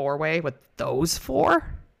fatal 4-way with those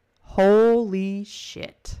 4? Holy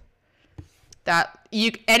shit.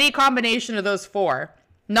 Any combination of those 4,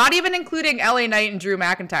 not even including LA Knight and Drew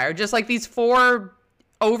McIntyre, just like these 4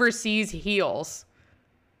 overseas heels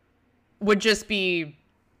would just be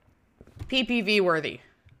PPV worthy.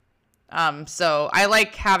 So I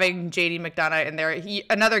like having JD McDonough in there.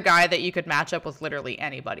 Another guy that you could match up with literally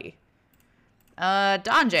anybody.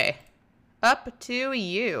 Donjay, up to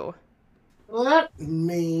you. Let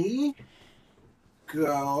me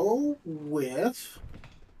go with,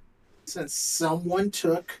 since someone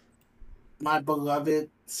took my beloved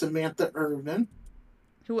Samantha Irvin.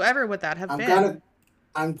 Whoever would that have been?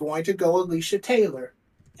 I'm going to go Alicia Taylor.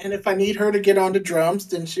 And if I need her to get on the drums,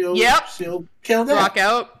 then she'll kill that. Rock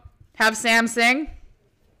out. Have Sam sing.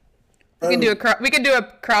 We can do a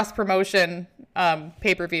cross promotion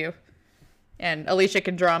pay-per-view. And Alicia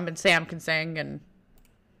can drum and Sam can sing, and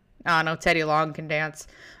I don't know, Teddy Long can dance.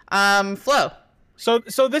 Flo.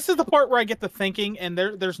 So this is the part where I get to thinking, and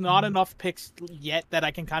there's not enough picks yet that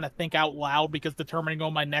I can kind of think out loud, because determining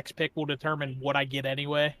on my next pick will determine what I get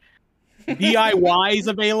anyway. DIY is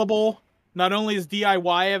available. Not only is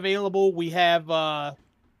DIY available, we have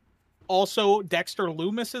also Dexter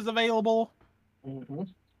Lumis is available. Mm-hmm.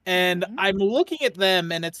 And I'm looking at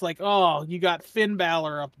them, and it's like, oh, you got Finn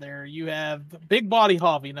Balor up there. You have Big Body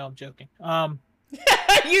Javi. No, I'm joking.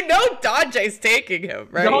 You know Donjay's taking him,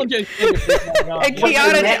 right? Donjay's taking him. And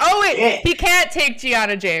Kiana. Oh wait, he can't take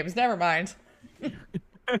Gianna James. Never mind.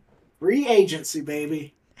 Free agency,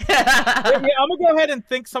 baby. Yeah, I'm gonna go ahead and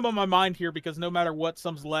think some of my mind here, because no matter what,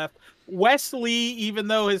 some's left. Wesley, even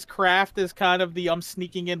though his craft is kind of the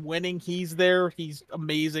sneaking in winning, he's there. He's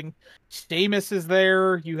amazing. Sheamus is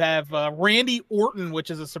there. You have Randy Orton, which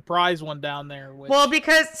is a surprise one down there. Well,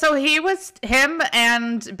 because him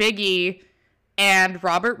and Big E and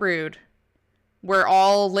Robert Roode were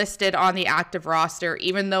all listed on the active roster,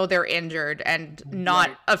 even though they're injured and not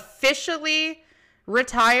officially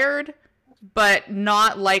retired, but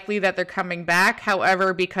not likely that they're coming back.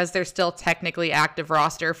 However, because they're still technically active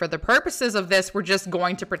roster, for the purposes of this, we're just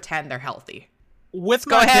going to pretend they're healthy.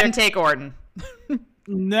 Go ahead and take Orton.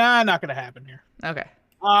 Nah, not going to happen here. Okay.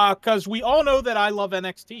 Because we all know that I love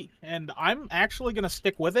NXT, and I'm actually going to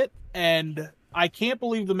stick with it, and I can't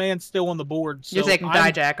believe the man's still on the board. So you're taking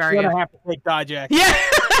Dijak, aren't you? I'm going to have to take Dijak. Yeah.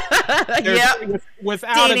 Yep.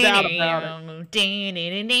 Without a doubt about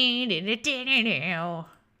it.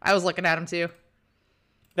 I was looking at him too.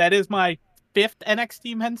 That is my 5th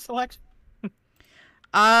NXT men's selection?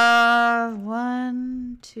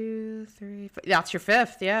 1, 2, 3. That's your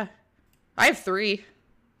 5th, yeah. I have 3.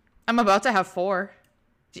 I'm about to have 4.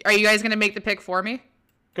 Are you guys gonna make the pick for me?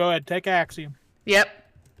 Go ahead, take Axiom. Yep.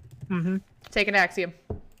 Mm-hmm. Take an Axiom.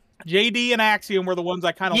 JD and Axiom were the ones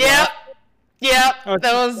I kind of Yep. Yep.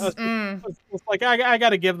 It's like I got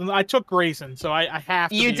to give them. I took Grayson, so I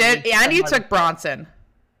have to. You did, and you took Bronson.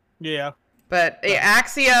 Yeah. But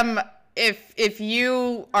Axiom, if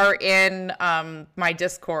you are in my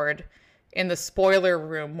Discord in the spoiler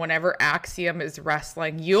room whenever Axiom is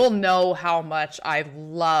wrestling, you'll know how much I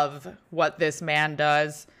love what this man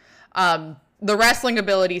does. The wrestling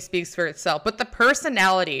ability speaks for itself, but the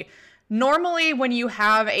personality. Normally, when you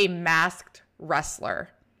have a masked wrestler,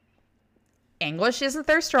 English isn't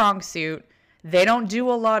their strong suit. They don't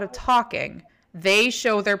do a lot of talking. They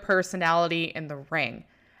show their personality in the ring.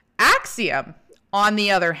 Axiom, on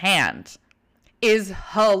the other hand, is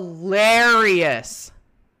hilarious.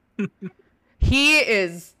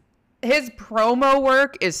 His promo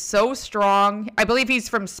work is so strong. I believe he's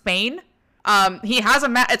from Spain. He has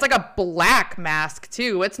it's like a black mask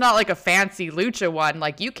too. It's not like a fancy lucha one.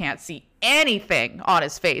 Like you can't see anything on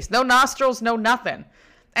his face. No nostrils, no nothing.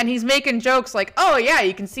 And he's making jokes like, oh yeah,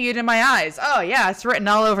 you can see it in my eyes. Oh yeah, it's written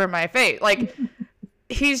all over my face. Like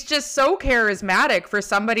he's just so charismatic for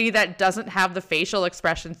somebody that doesn't have the facial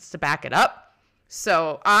expressions to back it up.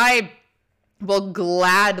 So I will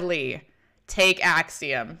gladly take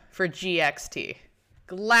Axiom for GXT.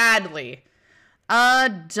 Gladly.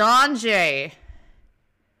 Donjay.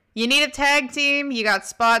 You need a tag team. You got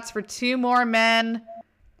spots for 2 more men.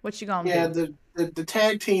 What you gonna do? The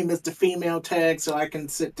tag team is the female tag, so I can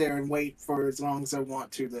sit there and wait for as long as I want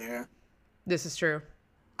to there. This is true.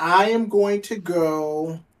 I am going to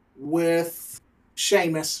go with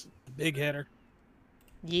Sheamus. Big hitter.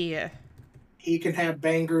 Yeah. He can have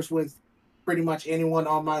bangers with pretty much anyone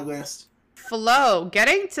on my list. Flo,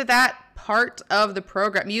 getting to that part of the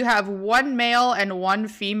program, you have 1 male and 1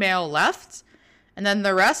 female left, and then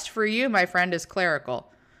the rest for you, my friend, is clerical.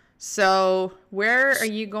 So where are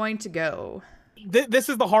you going to go? This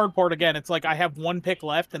is the hard part again. It's like I have 1 pick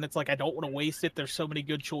left, and it's like I don't want to waste it. There's so many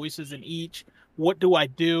good choices in each. What do I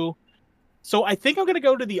do? So I think I'm going to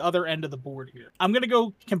go to the other end of the board here. I'm going to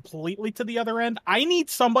go completely to the other end. I need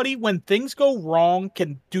somebody, when things go wrong,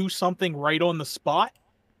 can do something right on the spot.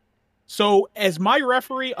 So as my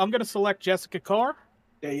referee, I'm going to select Jessica Carr.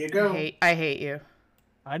 There you go. I hate you.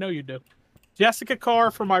 I know you do. Jessica Carr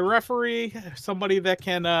for my referee. Somebody that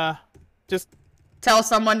can just... Tell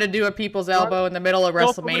someone to do a people's elbow in the middle of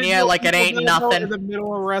WrestleMania like it ain't nothing. In the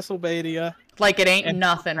middle of WrestleMania. Like it ain't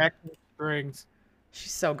nothing. Strings.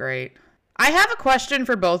 She's so great. I have a question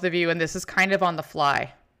for both of you, and this is kind of on the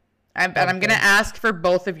fly. And I'm going to ask for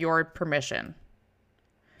both of your permission.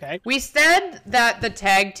 Okay. We said that the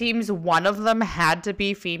tag teams, one of them had to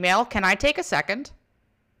be female. Can I take a second?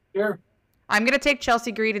 Sure. I'm going to take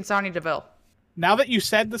Chelsea Green and Sonya Deville. Now that you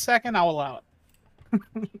said the second, I'll allow it.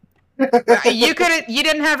 You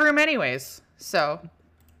didn't have room anyways. So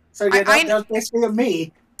yeah, that's basically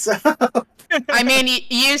me. So I mean,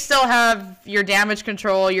 you still have your Damage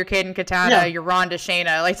Control, your Kaden Katana, your Ronda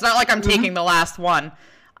Shayna. Like it's not like I'm taking the last one.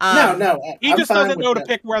 No. He just doesn't know to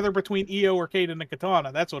pick whether between Io or Kaden and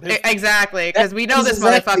Katana. That's what. Exactly, because we know this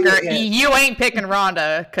motherfucker. You ain't picking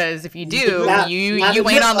Ronda, because if you do, you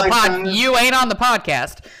ain't on the pod. You ain't on the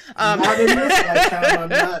podcast. Not in this lifetime. I'm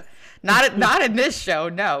not. Not in this show.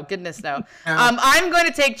 No, goodness no. I'm going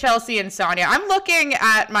to take Chelsea and Sonya. I'm looking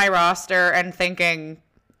at my roster and thinking,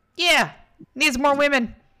 yeah, needs more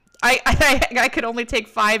women. I could only take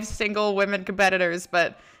 5 single women competitors,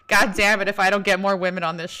 but god damn it if I don't get more women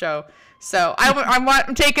on this show. So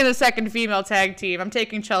I'm taking the second female tag team. I'm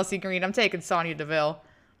taking Chelsea Green. I'm taking Sonya Deville.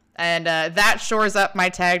 And that shores up my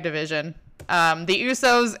tag division. The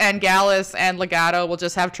Usos and Gallus and Legado will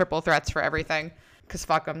just have triple threats for everything. Because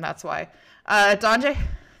fuck them, that's why. Donjay?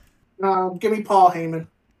 Give me Paul Heyman.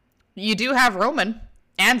 You do have Roman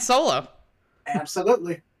and Solo.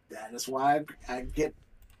 Absolutely. That is why I get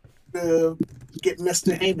Mr.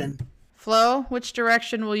 Heyman. Flo, which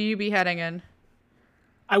direction will you be heading in?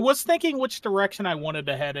 I was thinking which direction I wanted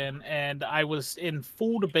to head in, and I was in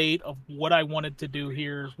full debate of what I wanted to do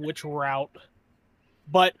here, which route.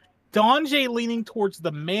 But Donjay leaning towards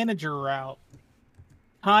the manager route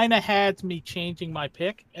kind of had me changing my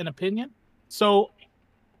pick and opinion. So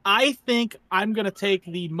I think I'm going to take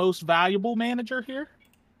the most valuable manager here,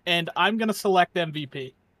 and I'm going to select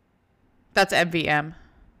MVP. That's MVM.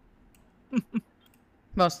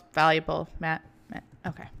 Most valuable, Matt.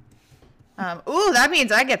 Okay. Ooh, that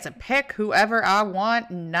means I get to pick whoever I want.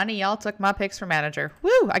 None of y'all took my picks for manager.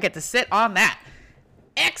 Woo, I get to sit on that.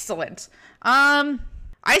 Excellent. I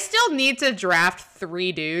still need to draft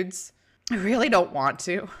 3 dudes. I really don't want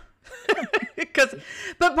to.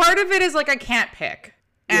 But part of it is like I can't pick.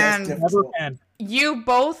 And you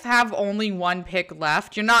both have only 1 pick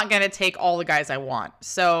left. You're not going to take all the guys I want.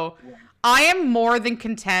 So I am more than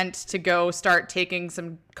content to go start taking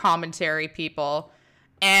some commentary people.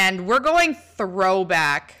 And we're going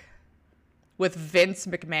throwback with Vince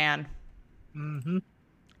McMahon. Mm-hmm.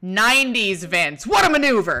 90s Vince. What a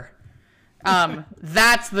maneuver.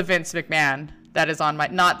 That's the Vince McMahon that is on my,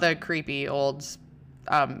 not the creepy old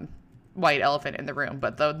white elephant in the room,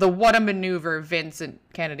 but the what a maneuver Vincent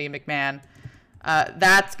Kennedy McMahon.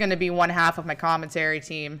 That's going to be one half of my commentary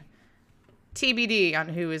team. TBD on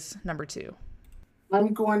who is number 2.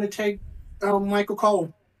 I'm going to take Michael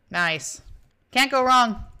Cole. Nice. Can't go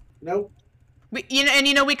wrong. Nope.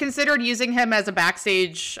 We considered using him as a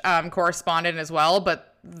backstage correspondent as well,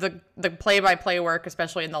 but the play-by-play work,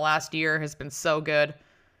 especially in the last year, has been so good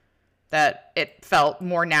that it felt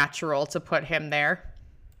more natural to put him there.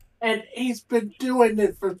 And he's been doing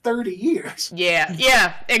it for 30 years.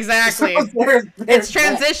 Yeah, exactly. So it's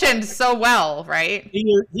transitioned so well, right?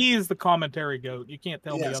 He is the commentary goat. You can't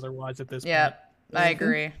tell me otherwise at this point. Yeah, I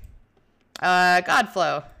agree.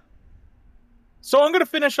 GoDFloW. So I'm going to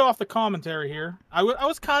finish off the commentary here. I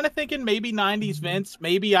was kind of thinking maybe 90s Vince.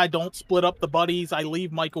 Maybe I don't split up the buddies. I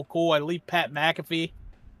leave Michael Cole. I leave Pat McAfee.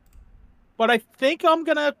 But I think I'm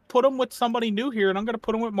going to put him with somebody new here, and I'm going to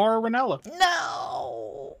put him with Mauro Ranallo.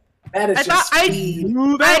 No. That is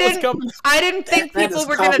I didn't think people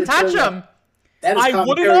were going to touch him. I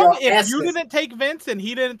wouldn't have if you didn't take Vince and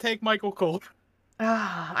he didn't take Michael Cole.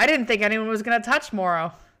 I didn't think anyone was going to touch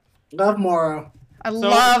Mauro. Love Mauro.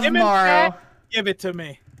 Love Mauro. Give it to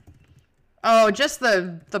me. Oh, just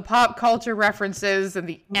the pop culture references and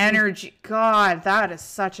the energy. God, that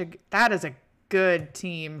is a good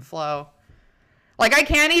team, Flo. Like, I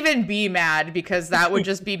can't even be mad because that would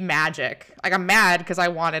just be magic. Like, I'm mad because I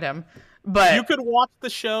wanted him. But you could watch the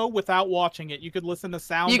show without watching it. You could listen to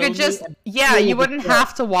sound. You could just, you wouldn't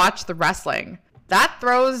have to watch the wrestling. That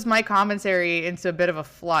throws my commentary into a bit of a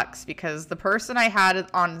flux because the person I had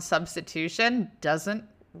on substitution doesn't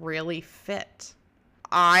really fit.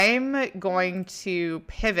 I'm going to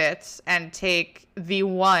pivot and take the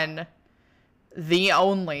one, the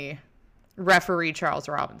only referee Charles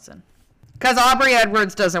Robinson. Because Aubrey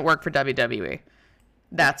Edwards doesn't work for WWE.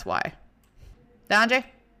 That's why. Donjay?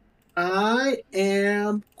 I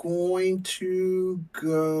am going to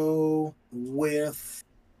go with...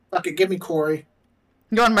 Okay, give me Corey.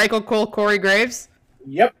 You going Michael Cole, Corey Graves?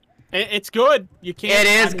 Yep. It's good. You can't.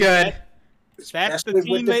 It is good. That's the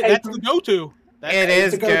team. That's the go-to. It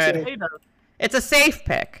is good. It's a safe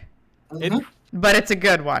pick, but it's a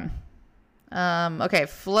good one. Okay,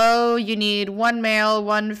 Flo, you need 1 male,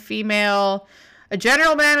 1 female, a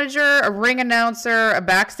general manager, a ring announcer, a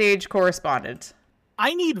backstage correspondent.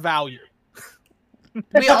 I need value.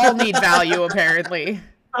 We all need value, apparently.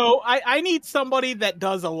 So I need somebody that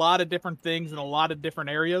does a lot of different things in a lot of different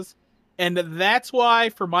areas. And that's why,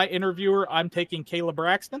 for my interviewer, I'm taking Kayla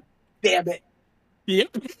Braxton. Damn it.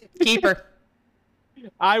 Yep. Keeper.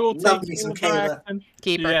 I will take Kayla Braxton.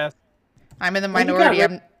 Keeper. Yes. I'm in the minority.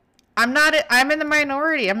 I'm in the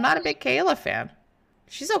minority. I'm not a big Kayla fan.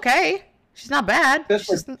 She's okay. She's not bad.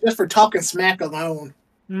 Just for talking smack alone.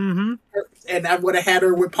 Mm-hmm. And I would have had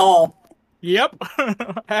her with Paul. Yep.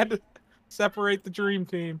 Had to separate the dream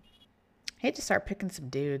team. I hate to start picking some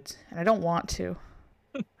dudes, and I don't want to.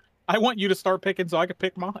 I want you to start picking so I can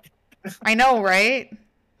pick mine. I know, right?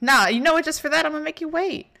 Nah, you know what? Just for that, I'm going to make you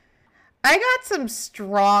wait. I got some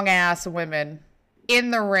strong-ass women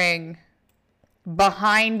in the ring,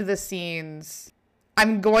 behind the scenes.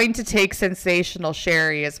 I'm going to take Sensational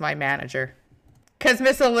Sherry as my manager. Because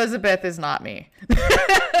Miss Elizabeth is not me.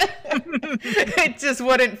 It just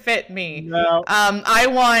wouldn't fit me. No. I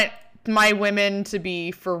want my women to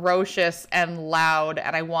be ferocious and loud,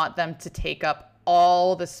 and I want them to take up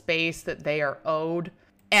all the space that they are owed.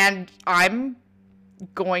 And I'm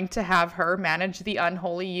going to have her manage the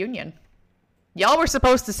unholy union. Y'all were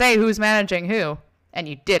supposed to say who's managing who, and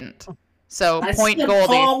you didn't. So point Goldie.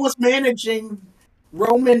 Paul was managing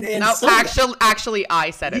Roman and no, Soda. actually, I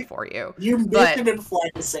said it for you. You mentioned it before I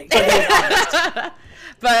could say.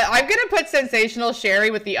 But I'm going to put Sensational Sherry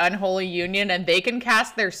with the Unholy Union, and they can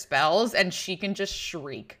cast their spells, and she can just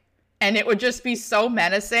shriek. And it would just be so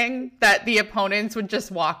menacing that the opponents would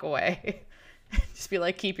just walk away. Just be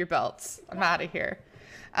like, keep your belts. I'm out of here.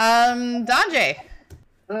 Donjay.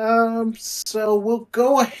 So we'll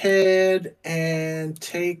go ahead and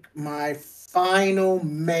take my final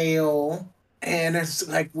male. And it's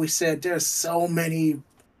like we said, there's so many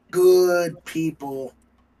good people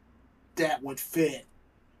that would fit.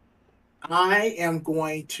 I am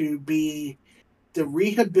going to be the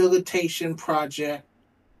rehabilitation project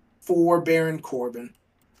for Baron Corbin.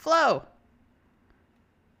 Flo,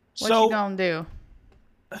 what you gonna do?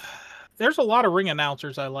 There's a lot of ring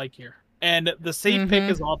announcers I like here. And the safe pick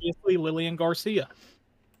is obviously Lillian Garcia.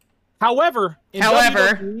 However, in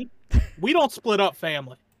WWE, we don't split up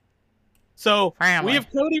family. So we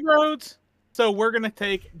have Cody Rhodes, so we're going to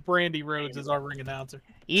take Brandy Rhodes as our ring announcer.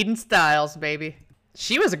 Eden Styles, baby.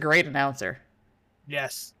 She was a great announcer.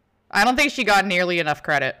 Yes. I don't think she got nearly enough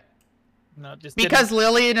credit. No, just because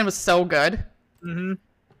Lillian was so good. Mm-hmm.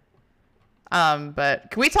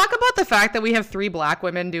 But can we talk about the fact that we have 3 black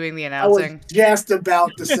women doing the announcing? I was just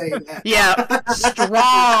about to say that. Yeah,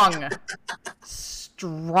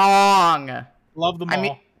 strong. Love them all. I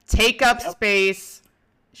mean, take up space,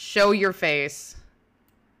 show your face.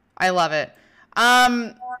 I love it.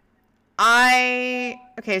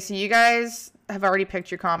 Okay, so you guys have already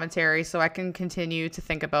picked your commentary, so I can continue to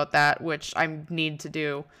think about that, which I need to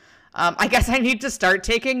do. I guess I need to start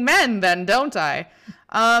taking men then, don't I?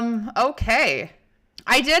 Okay.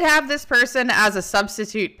 I did have this person as a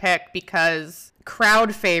substitute pick because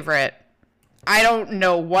crowd favorite. I don't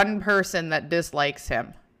know one person that dislikes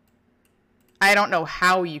him. I don't know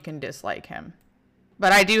how you can dislike him.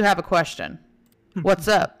 But I do have a question. What's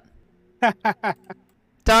up?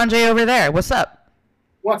 Donjay over there, what's up?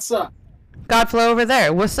 What's up? GoDFloW over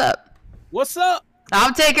there, what's up? What's up?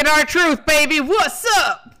 I'm taking our truth, baby. What's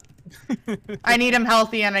up? I need him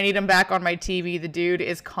healthy and I need him back on my TV. The dude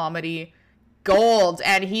is comedy gold.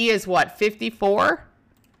 And he is what, 54?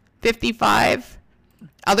 55?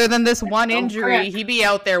 Other than this one injury, he'd be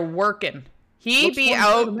out there working. He'd be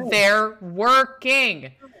out there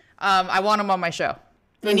working. I want him on my show.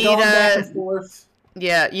 You need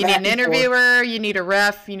you need an interviewer, you need a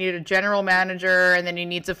ref, you need a general manager, and then you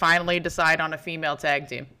need to finally decide on a female tag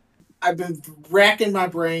team. I've been racking my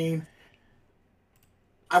brain.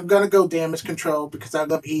 I'm gonna go Damage Control because I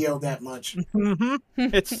love EO that much.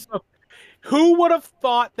 It's who would have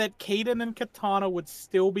thought that Kaden and Katana would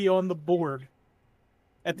still be on the board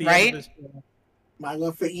at the end of this show? My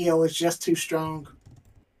love for EO is just too strong.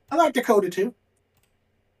 I like Dakota too.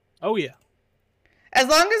 Oh yeah. As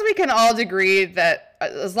long as we can all agree that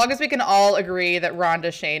Ronda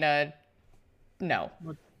Shayna, no,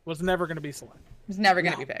 was never going to be selected. Was never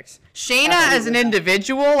going to be picked. Shayna as an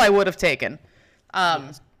individual, I would have taken.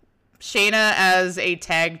 Yes. Shayna as a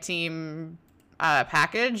tag team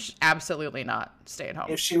package, absolutely not. Stay at home.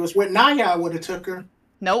 If she was with Nia, I would have took her.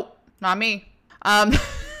 Nope, not me.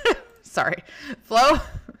 Sorry, Flo.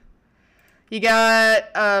 You got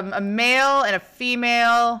a male and a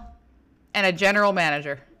female. And a general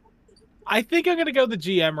manager. I think I'm going to go the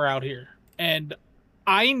GM route here. And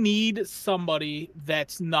I need somebody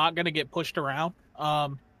that's not going to get pushed around.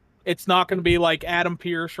 It's not going to be like Adam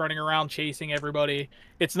Pearce running around chasing everybody.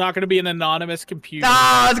 It's not going to be an anonymous computer.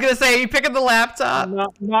 I was going to say, you picking the laptop.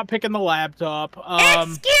 I'm not picking the laptop.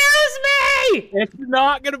 Excuse me! It's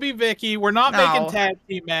not going to be Vicky. We're not making tag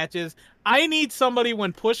team matches. I need somebody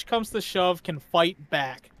when push comes to shove can fight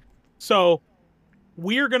back. So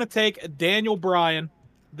we're going to take Daniel Bryan,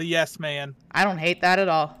 the yes man. I don't hate that at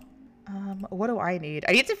all. What do I need?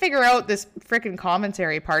 I need to figure out this freaking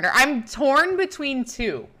commentary partner. I'm torn between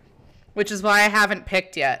 2, which is why I haven't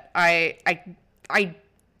picked yet. I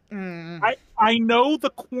know the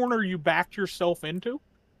corner you backed yourself into.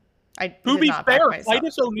 To be fair,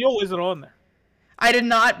 Titus O'Neil isn't on there. I did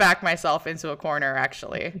not back myself into a corner,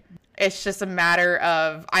 actually. It's just a matter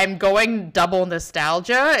of, I'm going double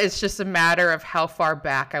nostalgia. It's just a matter of how far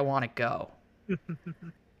back I want to go.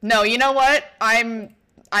 No, you know what? I'm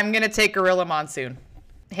going to take Gorilla Monsoon.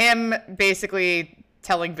 Him basically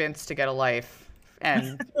telling Vince to get a life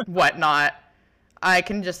and whatnot. I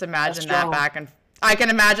can just imagine that back. And I can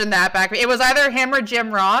imagine that back. It was either him or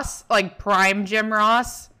Jim Ross, like prime Jim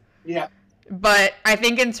Ross. Yeah. But I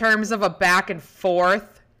think in terms of a back and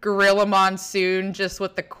forth, Gorilla Monsoon just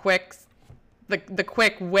with the quick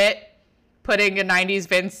wit, putting a 90s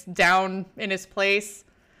Vince down in his place.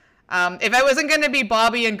 If I wasn't going to be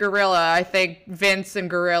Bobby and Gorilla, I think Vince and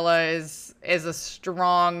Gorilla is a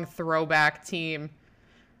strong throwback team.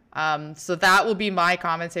 So that will be my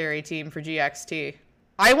commentary team for GXT.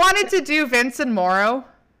 I wanted to do Vince and Morrow.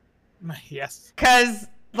 Yes. Because,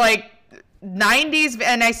 like, 90s,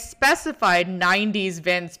 and I specified 90s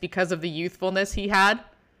Vince because of the youthfulness he had.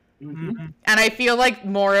 Mm-hmm. And I feel like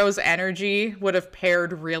Moro's energy would have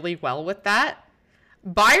paired really well with that.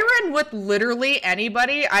 Byron with literally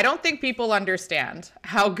anybody, I don't think people understand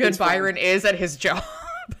how good Byron is at his job.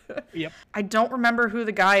 Yep. I don't remember who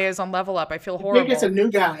the guy is on Level Up. I feel I horrible. think it's a new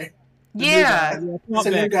guy. Yeah. It's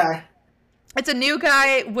a new guy. It's a new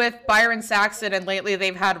guy with Byron Saxton, and lately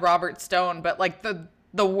they've had Robert Stone, but like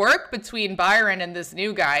the work between Byron and this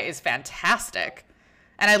new guy is fantastic.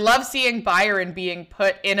 And I love seeing Byron being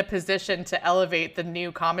put in a position to elevate the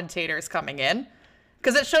new commentators coming in,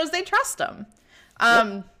 because it shows they trust him.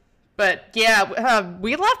 But yeah,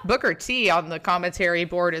 we left Booker T on the commentary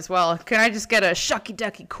board as well. Can I just get a shucky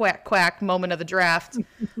ducky quack quack moment of the draft?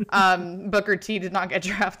 Booker T did not get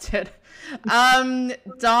drafted.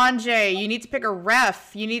 Donjay, you need to pick a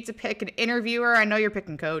ref. You need to pick an interviewer. I know you're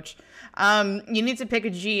picking coach. You need to pick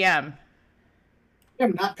a GM.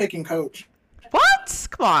 I'm not picking coach. What?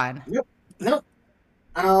 Come on. Yep. Nope.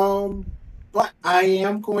 But I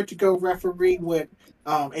am going to go referee with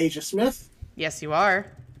Asia Smith. Yes, you are.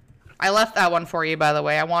 I left that one for you, by the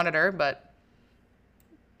way. I wanted her, but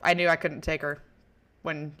I knew I couldn't take her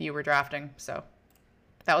when you were drafting, so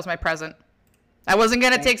that was my present. I wasn't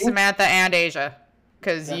going to take Samantha and Asia,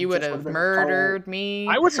 because you would have murdered me.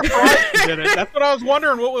 I was surprised you did it. That's what I was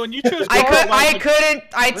wondering. When you chose Charles, I couldn't.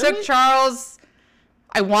 I really? took Charles.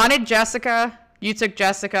 I wanted Jessica. You took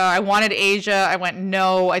Jessica. I wanted Asia. I went,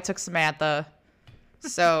 no. I took Samantha.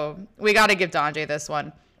 So we got to give Donjay this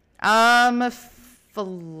one.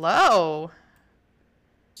 Flo.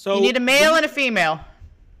 So you need a male and a female.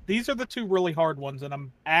 These are the two really hard ones, and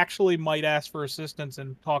I'm actually might ask for assistance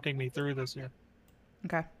in talking me through this here.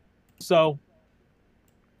 Okay. So,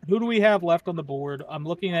 who do we have left on the board? I'm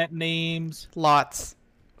looking at names. Lots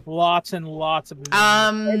and lots of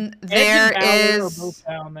names. There is. Are both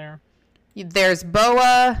down there. There's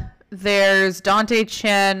Boa. There's Dante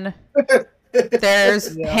Chen.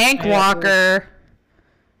 There's Hank Walker.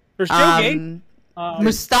 There's Joe Gate.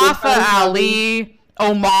 Mustafa Ali.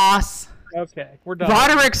 Omos. Okay, we're done.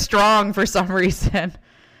 Roderick Strong for some reason.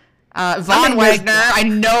 Von Wagner. I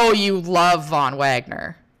know you love Von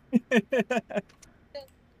Wagner.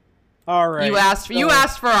 All right. You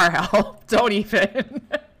asked for our help. Don't even.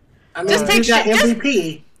 I mean, just take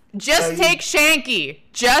MVP. Just take Shanky.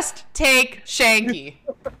 Just take Shanky.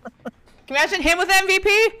 Can you imagine him with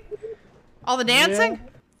MVP? All the dancing? Yeah.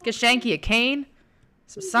 Get Shanky a cane,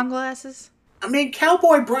 some sunglasses. I mean,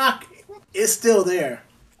 Cowboy Brock is still there.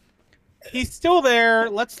 He's still there.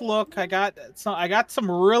 Let's look. I got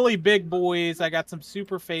some really big boys. I got some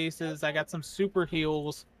super faces. I got some super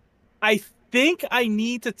heels. I think I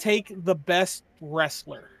need to take the best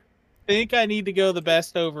wrestler. I think I need to go the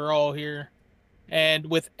best overall here. And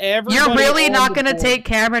with everybody, you're really not going to take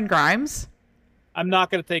Cameron Grimes? I'm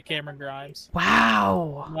not going to take Cameron Grimes.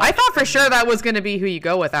 Wow. I thought for sure that was going to be who you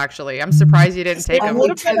go with, actually. I'm surprised you didn't take him. Would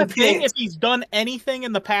have been a thing if he's done anything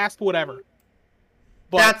in the past, whatever.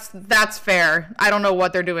 But, that's fair. I don't know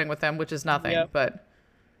what they're doing with him, which is nothing. Yep. But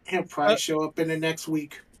he'll probably show up in the next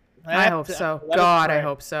week. I hope so. God, I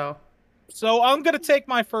hope so. So I'm going to take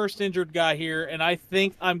my first injured guy here, and I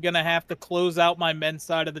think I'm going to have to close out my men's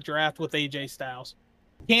side of the draft with AJ Styles.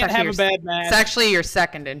 Can't have a bad match. It's actually your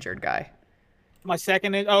second injured guy. My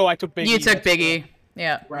second? Oh, I took Big E. You took Big E.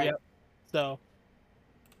 Yeah. Right. Yep.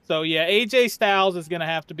 So yeah, AJ Styles is going to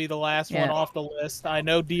have to be the last one off the list. I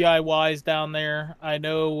know DIY's down there. I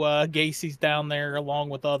know Gacy's down there along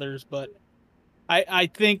with others, but I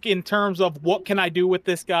think in terms of what can I do with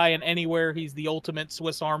this guy and anywhere, he's the ultimate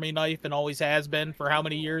Swiss Army knife and always has been for how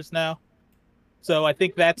many years now. So I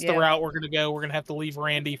think that's the route we're going to go. We're going to have to leave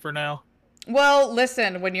Randy for now. Well,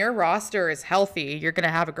 listen, when your roster is healthy, you're going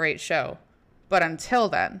to have a great show. But until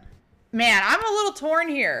then, man, I'm a little torn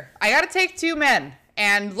here. I got to take two men.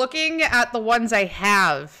 And looking at the ones I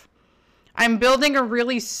have, I'm building a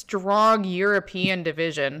really strong European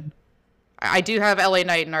division. I do have LA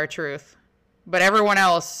Knight and R-Truth. But everyone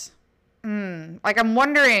else, like I'm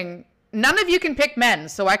wondering, none of you can pick men,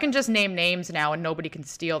 so I can just name names now and nobody can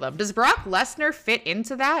steal them. Does Brock Lesnar fit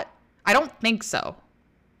into that? I don't think so.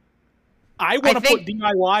 I want to put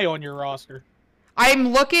DIY on your roster. I'm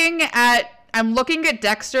looking at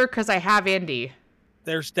Dexter because I have Indy.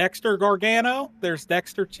 There's Dexter Gargano. There's there's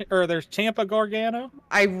Ciampa Gargano.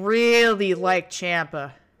 I really like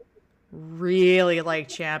Ciampa.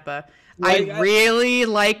 I really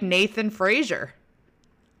like Nathan Frazier.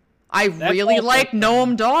 I really like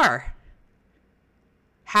Noam Dar.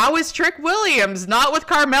 How is Trick Williams not with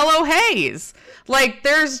Carmelo Hayes? Like,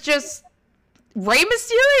 there's just... Rey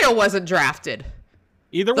Mysterio wasn't drafted.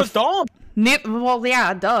 Either was Dom. Well,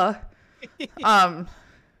 yeah, duh.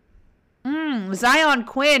 Zion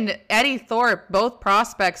Quinn, Eddie Thorpe, both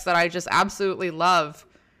prospects that I just absolutely love.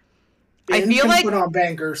 Finn I feel can like put on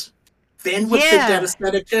bangers. Finn would fit that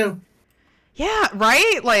aesthetic too. Yeah,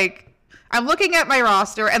 right? Like, I'm looking at my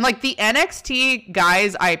roster, and like the NXT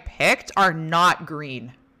guys I picked are not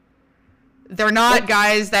green. They're not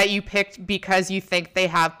guys that you picked because you think they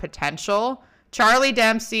have potential. Charlie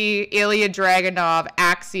Dempsey, Ilya Dragunov,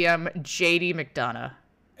 Axiom, JD McDonough.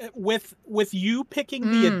 With you picking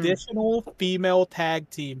the additional female tag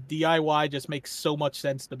team, DIY just makes so much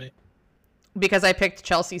sense to me. Because I picked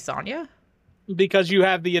Chelsea Sonya? Because you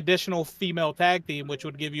have the additional female tag team, which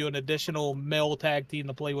would give you an additional male tag team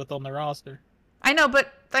to play with on the roster. I know,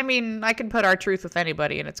 but I mean, I can put R-Truth with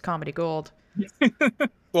anybody and it's comedy gold.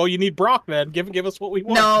 Well, you need Brock then. Give us what we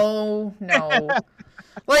want. No.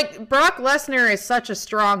 Like, Brock Lesnar is such a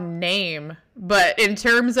strong name, but in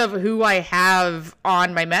terms of who I have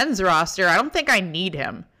on my men's roster, I don't think I need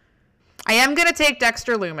him. I am going to take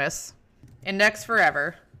Dexter Lumis, Index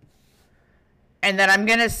Forever, and then I'm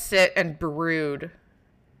going to sit and brood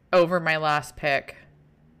over my last pick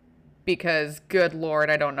because, good Lord,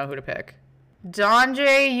 I don't know who to pick.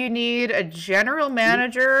 Donjay, you need a general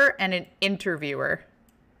manager and an interviewer.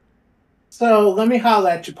 So let me holler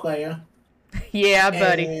at you, player. Yeah,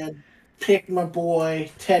 buddy. And pick my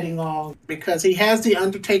boy Teddy Long because he has the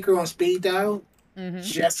Undertaker on speed dial,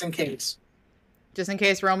 just in case. Just in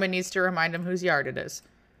case Roman needs to remind him whose yard it is.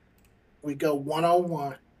 We go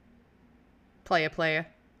 1-on-1. Playa.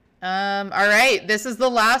 All right. This is the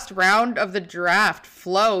last round of the draft.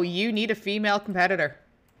 Flo, you need a female competitor.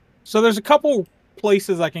 So there's a couple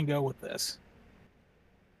places I can go with this.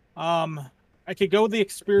 I could go the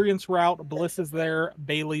experience route. Bliss is there.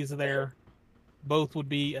 Bailey's there. Both would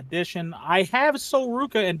be addition. I have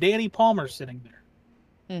Soruka and Danny Palmer sitting there.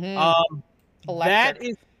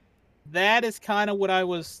 That is kind of what I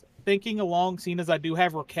was thinking along, seeing as I do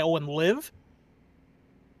have Raquel and Liv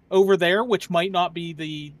over there, which might not be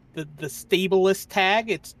the stablest tag.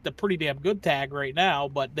 It's the pretty damn good tag right now,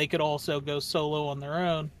 but they could also go solo on their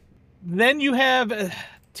own. Then you have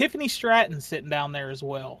Tiffany Stratton sitting down there as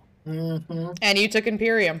well. And you took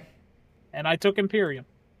Imperium. And I took Imperium.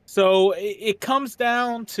 So it comes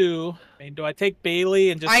down to, do I take Bailey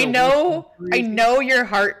and just... I know your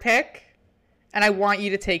heart pick, and I want you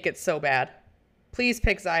to take it so bad. Please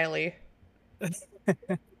pick Xylee.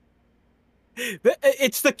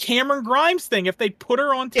 It's the Cameron Grimes thing. If they put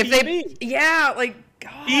her on TV...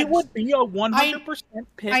 God. She would be a 100%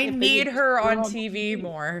 pick. I need her on TV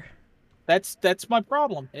more. That's my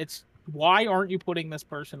problem. It's, why aren't you putting this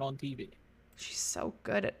person on TV? She's so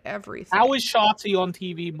good at everything. How is Shotzi on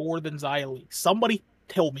TV more than Xylee? Somebody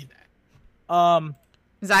tell me that.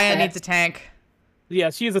 Xia needs a tank.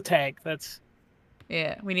 Yeah, she is a tank.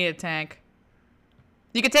 Yeah, we need a tank.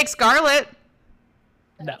 You could take Scarlett.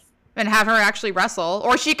 No. And have her actually wrestle.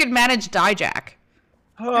 Or she could manage Dijak.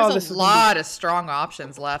 There's a lot of strong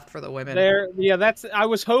options left for the women. I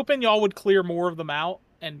was hoping y'all would clear more of them out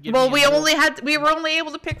and give we were only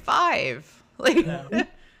able to pick 5.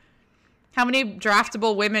 How many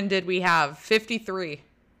draftable women did we have? 53.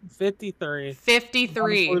 53.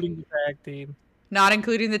 53. Not including the tag team. Not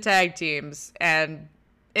including the tag teams. And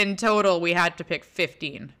in total, we had to pick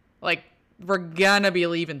 15. We're gonna be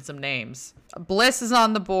leaving some names. Bliss is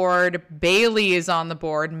on the board. Bailey is on the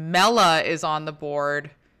board. Mella is on the board.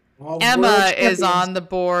 Emma is on the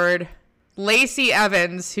board. Lacey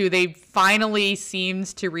Evans, who they finally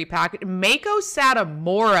seems to repackage. Mako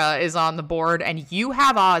Satomura is on the board, and you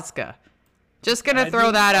have Asuka. Just gonna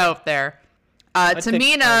throw that out there.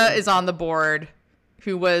 Tamina is on the board,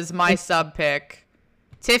 who was my sub pick.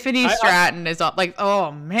 Tiffany Stratton is on.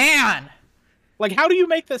 Oh man. How do you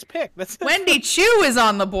make this pick? Wendy Chu is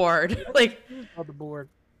on the board. On the board.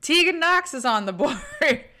 Tegan Knox is on the board.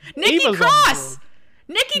 Nikki Cross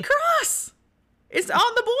is on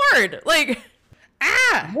the board.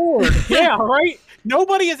 Board. Yeah, right.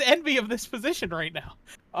 Nobody is envy of this position right now.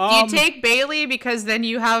 Do you take Bailey because then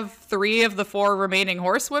you have 3 of the 4 remaining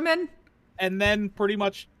horsewomen? And then pretty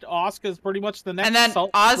much Asuka's pretty much the next. And then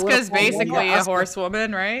Asuka's basically a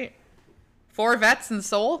horsewoman, right? 4 vets and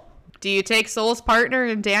Soul. Do you take Soul's partner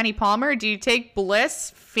and Danny Palmer? Do you take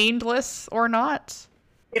Bliss, Fiendless, or not?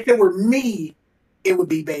 If it were me, it would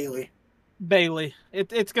be Bailey. Bailey.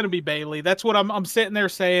 It's going to be Bailey. That's what I'm sitting there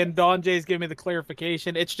saying. Donjay's giving me the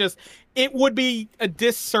clarification. It's just, it would be a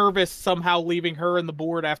disservice somehow leaving her in the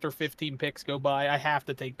board after 15 picks go by. I have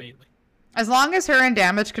to take Bailey. As long as her and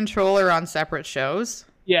Damage Control are on separate shows.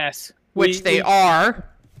 Yes. Which they are.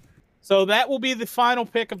 So that will be the final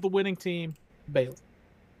pick of the winning team, Bailey.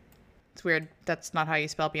 It's weird. That's not how you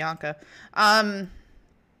spell Bianca.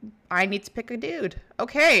 I need to pick a dude.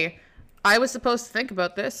 Okay. I was supposed to think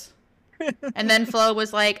about this. And then Flo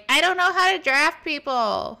was like, I don't know how to draft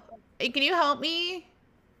people. Can you help me?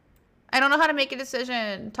 I don't know how to make a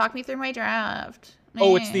decision. Talk me through my draft.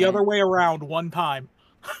 Oh, it's the other way around one time.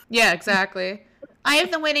 Yeah, exactly. I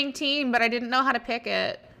have the winning team, but I didn't know how to pick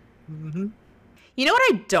it. Mm-hmm. You know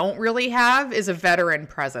what I don't really have is a veteran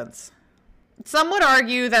presence. Some would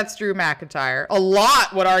argue that's Drew McIntyre. A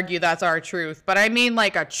lot would argue that's R-Truth. But I mean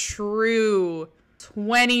like a true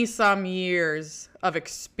 20-some years of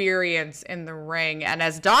experience in the ring. And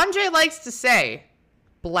as Donjay likes to say,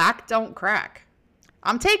 black don't crack.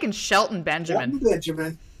 I'm taking Shelton Benjamin.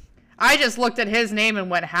 I just looked at his name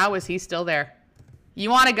and went, how is he still there?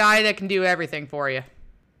 You want a guy that can do everything for you.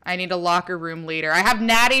 I need a locker room leader. I have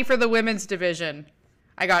Natty for the women's division.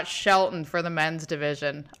 I got Shelton for the men's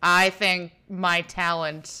division. I think my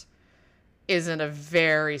talent is in a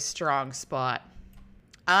very strong spot.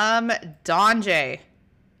 Donjay.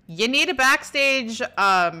 You need a backstage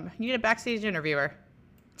interviewer.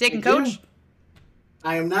 Taking coach?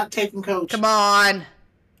 I am not taking coach. Come on.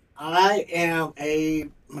 I am a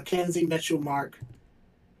Mackenzie Mitchell mark.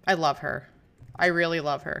 I love her. I really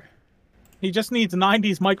love her. He just needs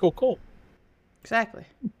 90s Michael Cole. Exactly.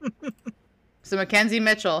 So Mackenzie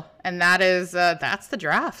Mitchell, and that's the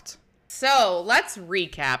draft. So let's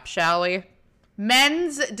recap, shall we?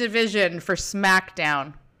 Men's division for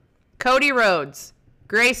SmackDown. Cody Rhodes,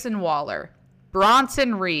 Grayson Waller,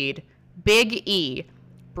 Bronson Reed, Big E,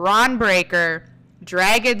 Braun Breaker,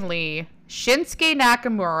 Dragon Lee, Shinsuke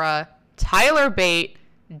Nakamura, Tyler Bate,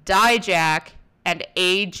 Dijak, and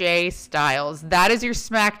AJ Styles. That is your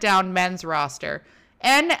SmackDown men's roster.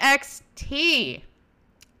 NXT.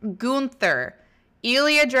 Gunther,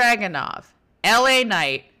 Ilya Dragunov, LA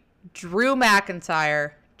Knight, Drew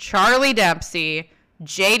McIntyre, Charlie Dempsey,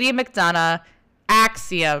 JD McDonough,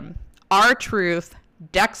 Axiom, R-Truth,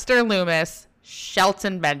 Dexter Lumis,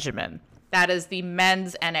 Shelton Benjamin. That is the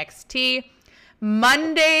men's NXT.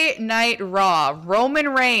 Monday Night Raw, Roman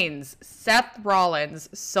Reigns, Seth Rollins,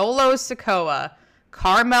 Solo Sikoa,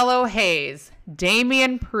 Carmelo Hayes,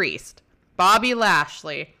 Damian Priest, Bobby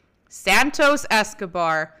Lashley, Santos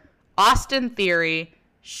Escobar, Austin Theory,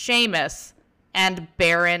 Sheamus, and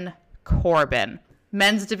Baron Corbin.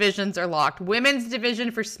 Men's divisions are locked. Women's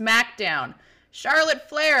division for SmackDown. Charlotte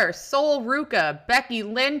Flair, Sol Ruka, Becky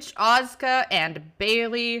Lynch, Asuka, and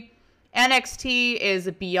Bayley. NXT is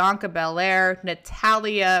Bianca Belair,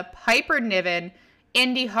 Natalya, Piper Niven,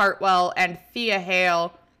 Indy Hartwell, and Thea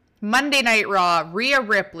Hale. Monday Night Raw, Rhea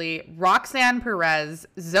Ripley, Roxanne Perez,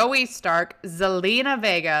 Zoe Stark, Zelina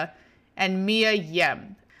Vega, and Mia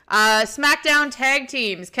Yim. SmackDown tag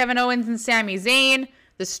teams, Kevin Owens and Sami Zayn,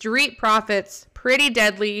 The Street Profits, Pretty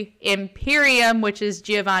Deadly, Imperium, which is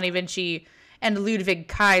Giovanni Vinci, and Ludwig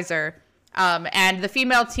Kaiser. And the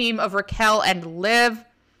female team of Raquel and Liv.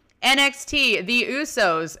 NXT, The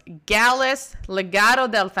Usos, Gallus,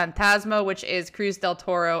 Legado del Fantasma, which is Cruz del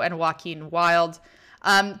Toro and Joaquin Wilde.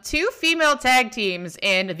 Two female tag teams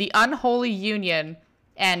in The Unholy Union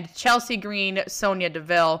and Chelsea Green, Sonya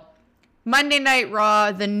Deville. Monday Night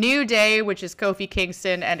Raw, The New Day, which is Kofi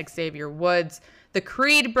Kingston and Xavier Woods. The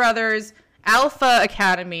Creed Brothers, Alpha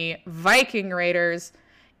Academy, Viking Raiders,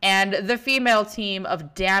 and the female team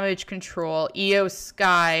of Damage Control, Io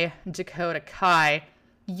Sky, Dakota Kai.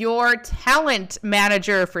 Your talent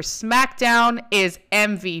manager for SmackDown is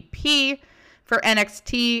MVP. For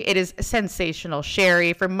NXT, it is Sensational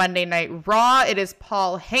Sherry. For Monday Night Raw, it is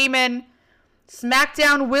Paul Heyman.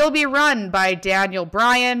 SmackDown will be run by Daniel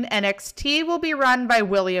Bryan. NXT will be run by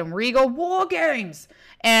William Regal. War Games.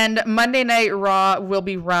 And Monday Night Raw will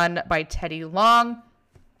be run by Teddy Long.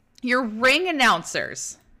 Your ring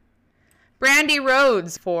announcers. Brandy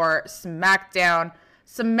Rhodes for SmackDown.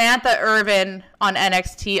 Samantha Irvin on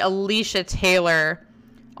NXT, Alicia Taylor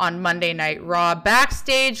on Monday Night Raw.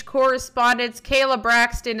 Backstage correspondents, Kayla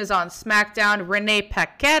Braxton is on SmackDown. Renee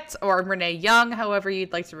Paquette, or Renee Young, however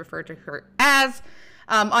you'd like to refer to her as.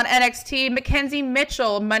 On NXT, Mackenzie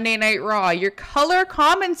Mitchell, Monday Night Raw. Your color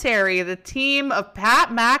commentary, the team of Pat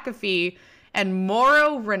McAfee and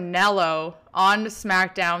Mauro Ranallo on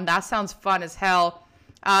SmackDown. That sounds fun as hell.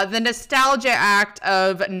 The nostalgia act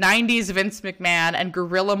of 90s Vince McMahon and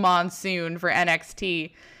Gorilla Monsoon for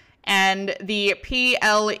NXT. And the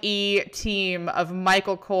PLE team of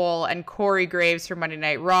Michael Cole and Corey Graves for Monday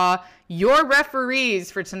Night Raw. Your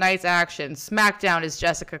referees for tonight's action. SmackDown is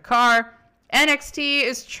Jessica Carr. NXT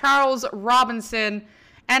is Charles Robinson.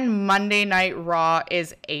 And Monday Night Raw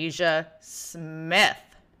is Asia Smith.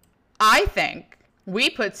 I think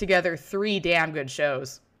we put together 3 damn good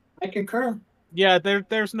shows. I concur. Yeah,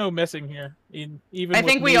 there's no missing here. Even I with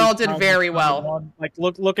think we me all did trying very to well. one, like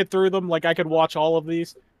looking through them, like I could watch all of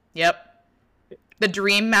these. Yep. The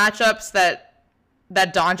dream matchups that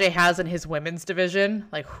Donjay has in his women's division,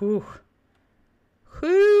 like whew.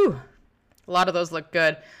 A lot of those look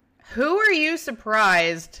good. Who are you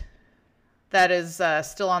surprised that is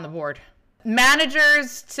still on the board?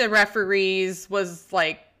 Managers to referees was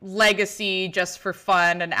like legacy just for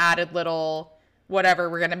fun and added little whatever,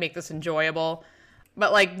 we're gonna make this enjoyable.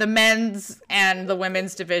 But like the men's and the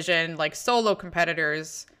women's division, like solo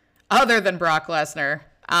competitors other than Brock Lesnar,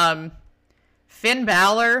 Finn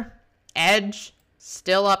Balor, Edge,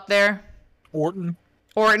 still up there. Orton,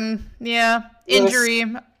 yeah. Injury,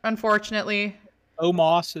 unfortunately.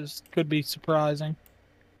 Omos could be surprising.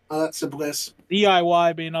 Oh, that's a Bliss.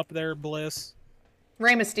 DIY being up there, Bliss.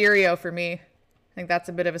 Rey Mysterio for me. I think that's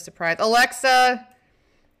a bit of a surprise. Alexa,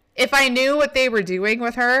 if I knew what they were doing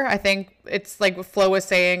with her, I think it's like what Flo was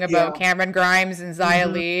saying about Cameron Grimes and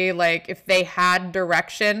Xia Li. Like, if they had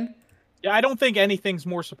direction. Yeah, I don't think anything's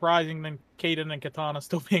more surprising than Kaden and Katana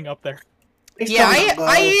still being up there. Yeah,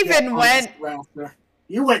 I even went...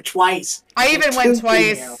 You went twice. I even went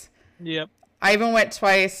twice. Yep. I even went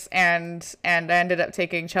twice and ended up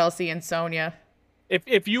taking Chelsea and Sonya.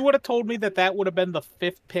 If you would have told me that would have been the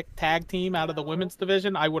 5th pick tag team out of the women's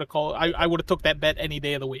division, I would have took that bet any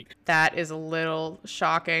day of the week. That is a little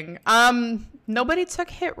shocking. Nobody took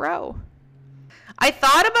Hit Row. I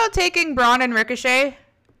thought about taking Braun and Ricochet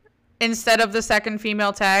instead of the second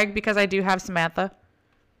female tag because I do have Samantha.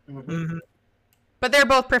 Mm-hmm. But they're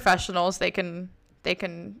both professionals. They can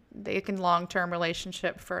long-term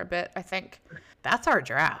relationship for a bit, I think. That's our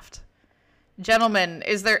draft. Gentlemen,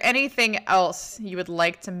 is there anything else you would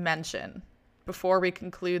like to mention before we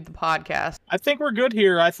conclude the podcast? I think we're good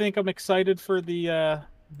here. I think I'm excited for the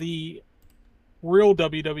real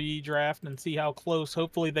WWE draft and see how close.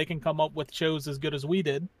 Hopefully they can come up with shows as good as we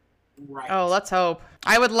did. Right. Oh, let's hope.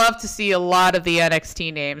 I would love to see a lot of the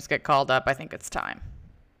NXT names get called up. I think it's time.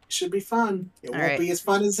 Should be fun. It won't be as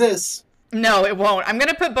fun as this. No, it won't. I'm going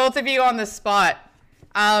to put both of you on the spot.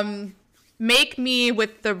 Make me,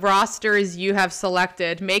 with the rosters you have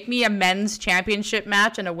selected, make me a men's championship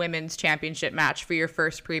match and a women's championship match for your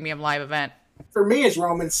first premium live event. For me, it's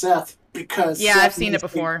Roman Seth because... Yeah, Seth I've seen it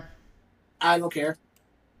before. I don't care.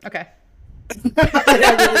 Okay.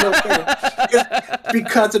 I really don't care.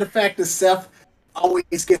 Because of the fact that Seth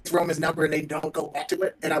always gets Roman's number and they don't go back to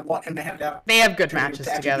it, and I want him to have that. They have good matches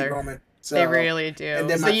together. Roman. So, they really do.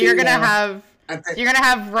 So you're gonna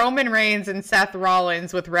have Roman Reigns and Seth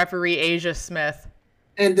Rollins with referee Asia Smith.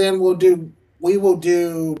 And then we will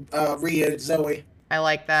do Rhea Zoe. I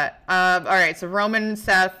like that. All right, so Roman,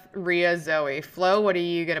 Seth, Rhea, Zoe. Flo, what are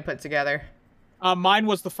you gonna put together? Mine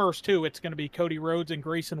was the first two. It's gonna be Cody Rhodes and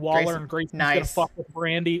Grayson Waller, and Grayson's gonna fuck with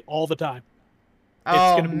Brandy all the time.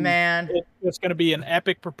 Man, it's gonna be an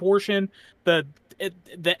epic proportion. The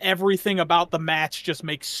everything about the match just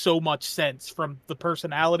makes so much sense from the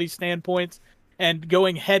personality standpoints, and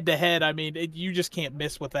going head to head. I mean, you just can't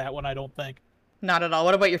miss with that one. I don't think. Not at all.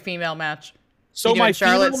 What about your female match? So my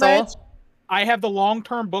Charlotte female Soul. Match, I have the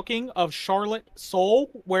long-term booking of Charlotte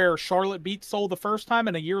Soul, where Charlotte beat Soul the first time,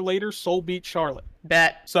 and a year later, Soul beat Charlotte.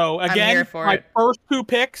 Bet. So again, my first 2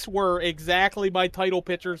 picks were exactly my title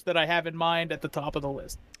pictures that I have in mind at the top of the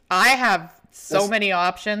list. I have so many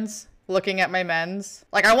options looking at my men's.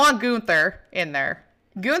 Like, I want Gunther in there.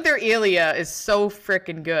 Gunther Ilya is so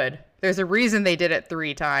freaking good. There's a reason they did it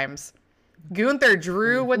 3 times. Gunther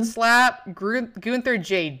Drew would slap. Gunther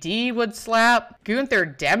JD would slap. Gunther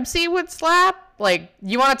Dempsey would slap. Like,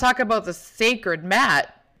 you want to talk about the sacred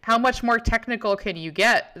mat. How much more technical can you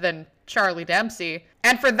get than Charlie Dempsey?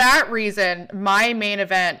 And for that reason, my main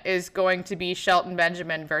event is going to be Shelton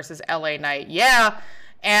Benjamin versus LA Knight. Yeah.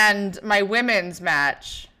 And my women's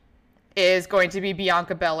match is going to be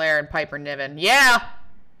Bianca Belair and Piper Niven. Yeah.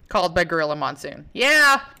 Called by Gorilla Monsoon.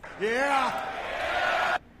 Yeah.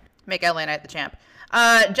 Yeah. Make LA Knight the champ.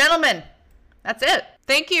 Gentlemen, that's it.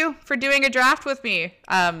 Thank you for doing a draft with me.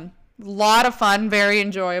 Lot of fun, very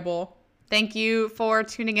enjoyable. Thank you for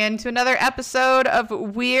tuning in to another episode of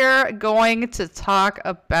We're Going to Talk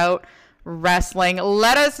About Wrestling.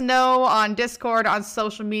 Let us know on Discord, on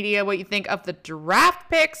social media, what you think of the draft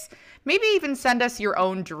picks. Maybe even send us your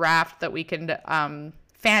own draft that we can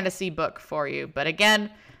fantasy book for you. But again,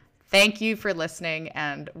 thank you for listening,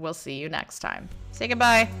 and we'll see you next time. Say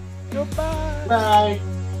goodbye. Goodbye.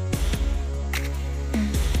 Bye.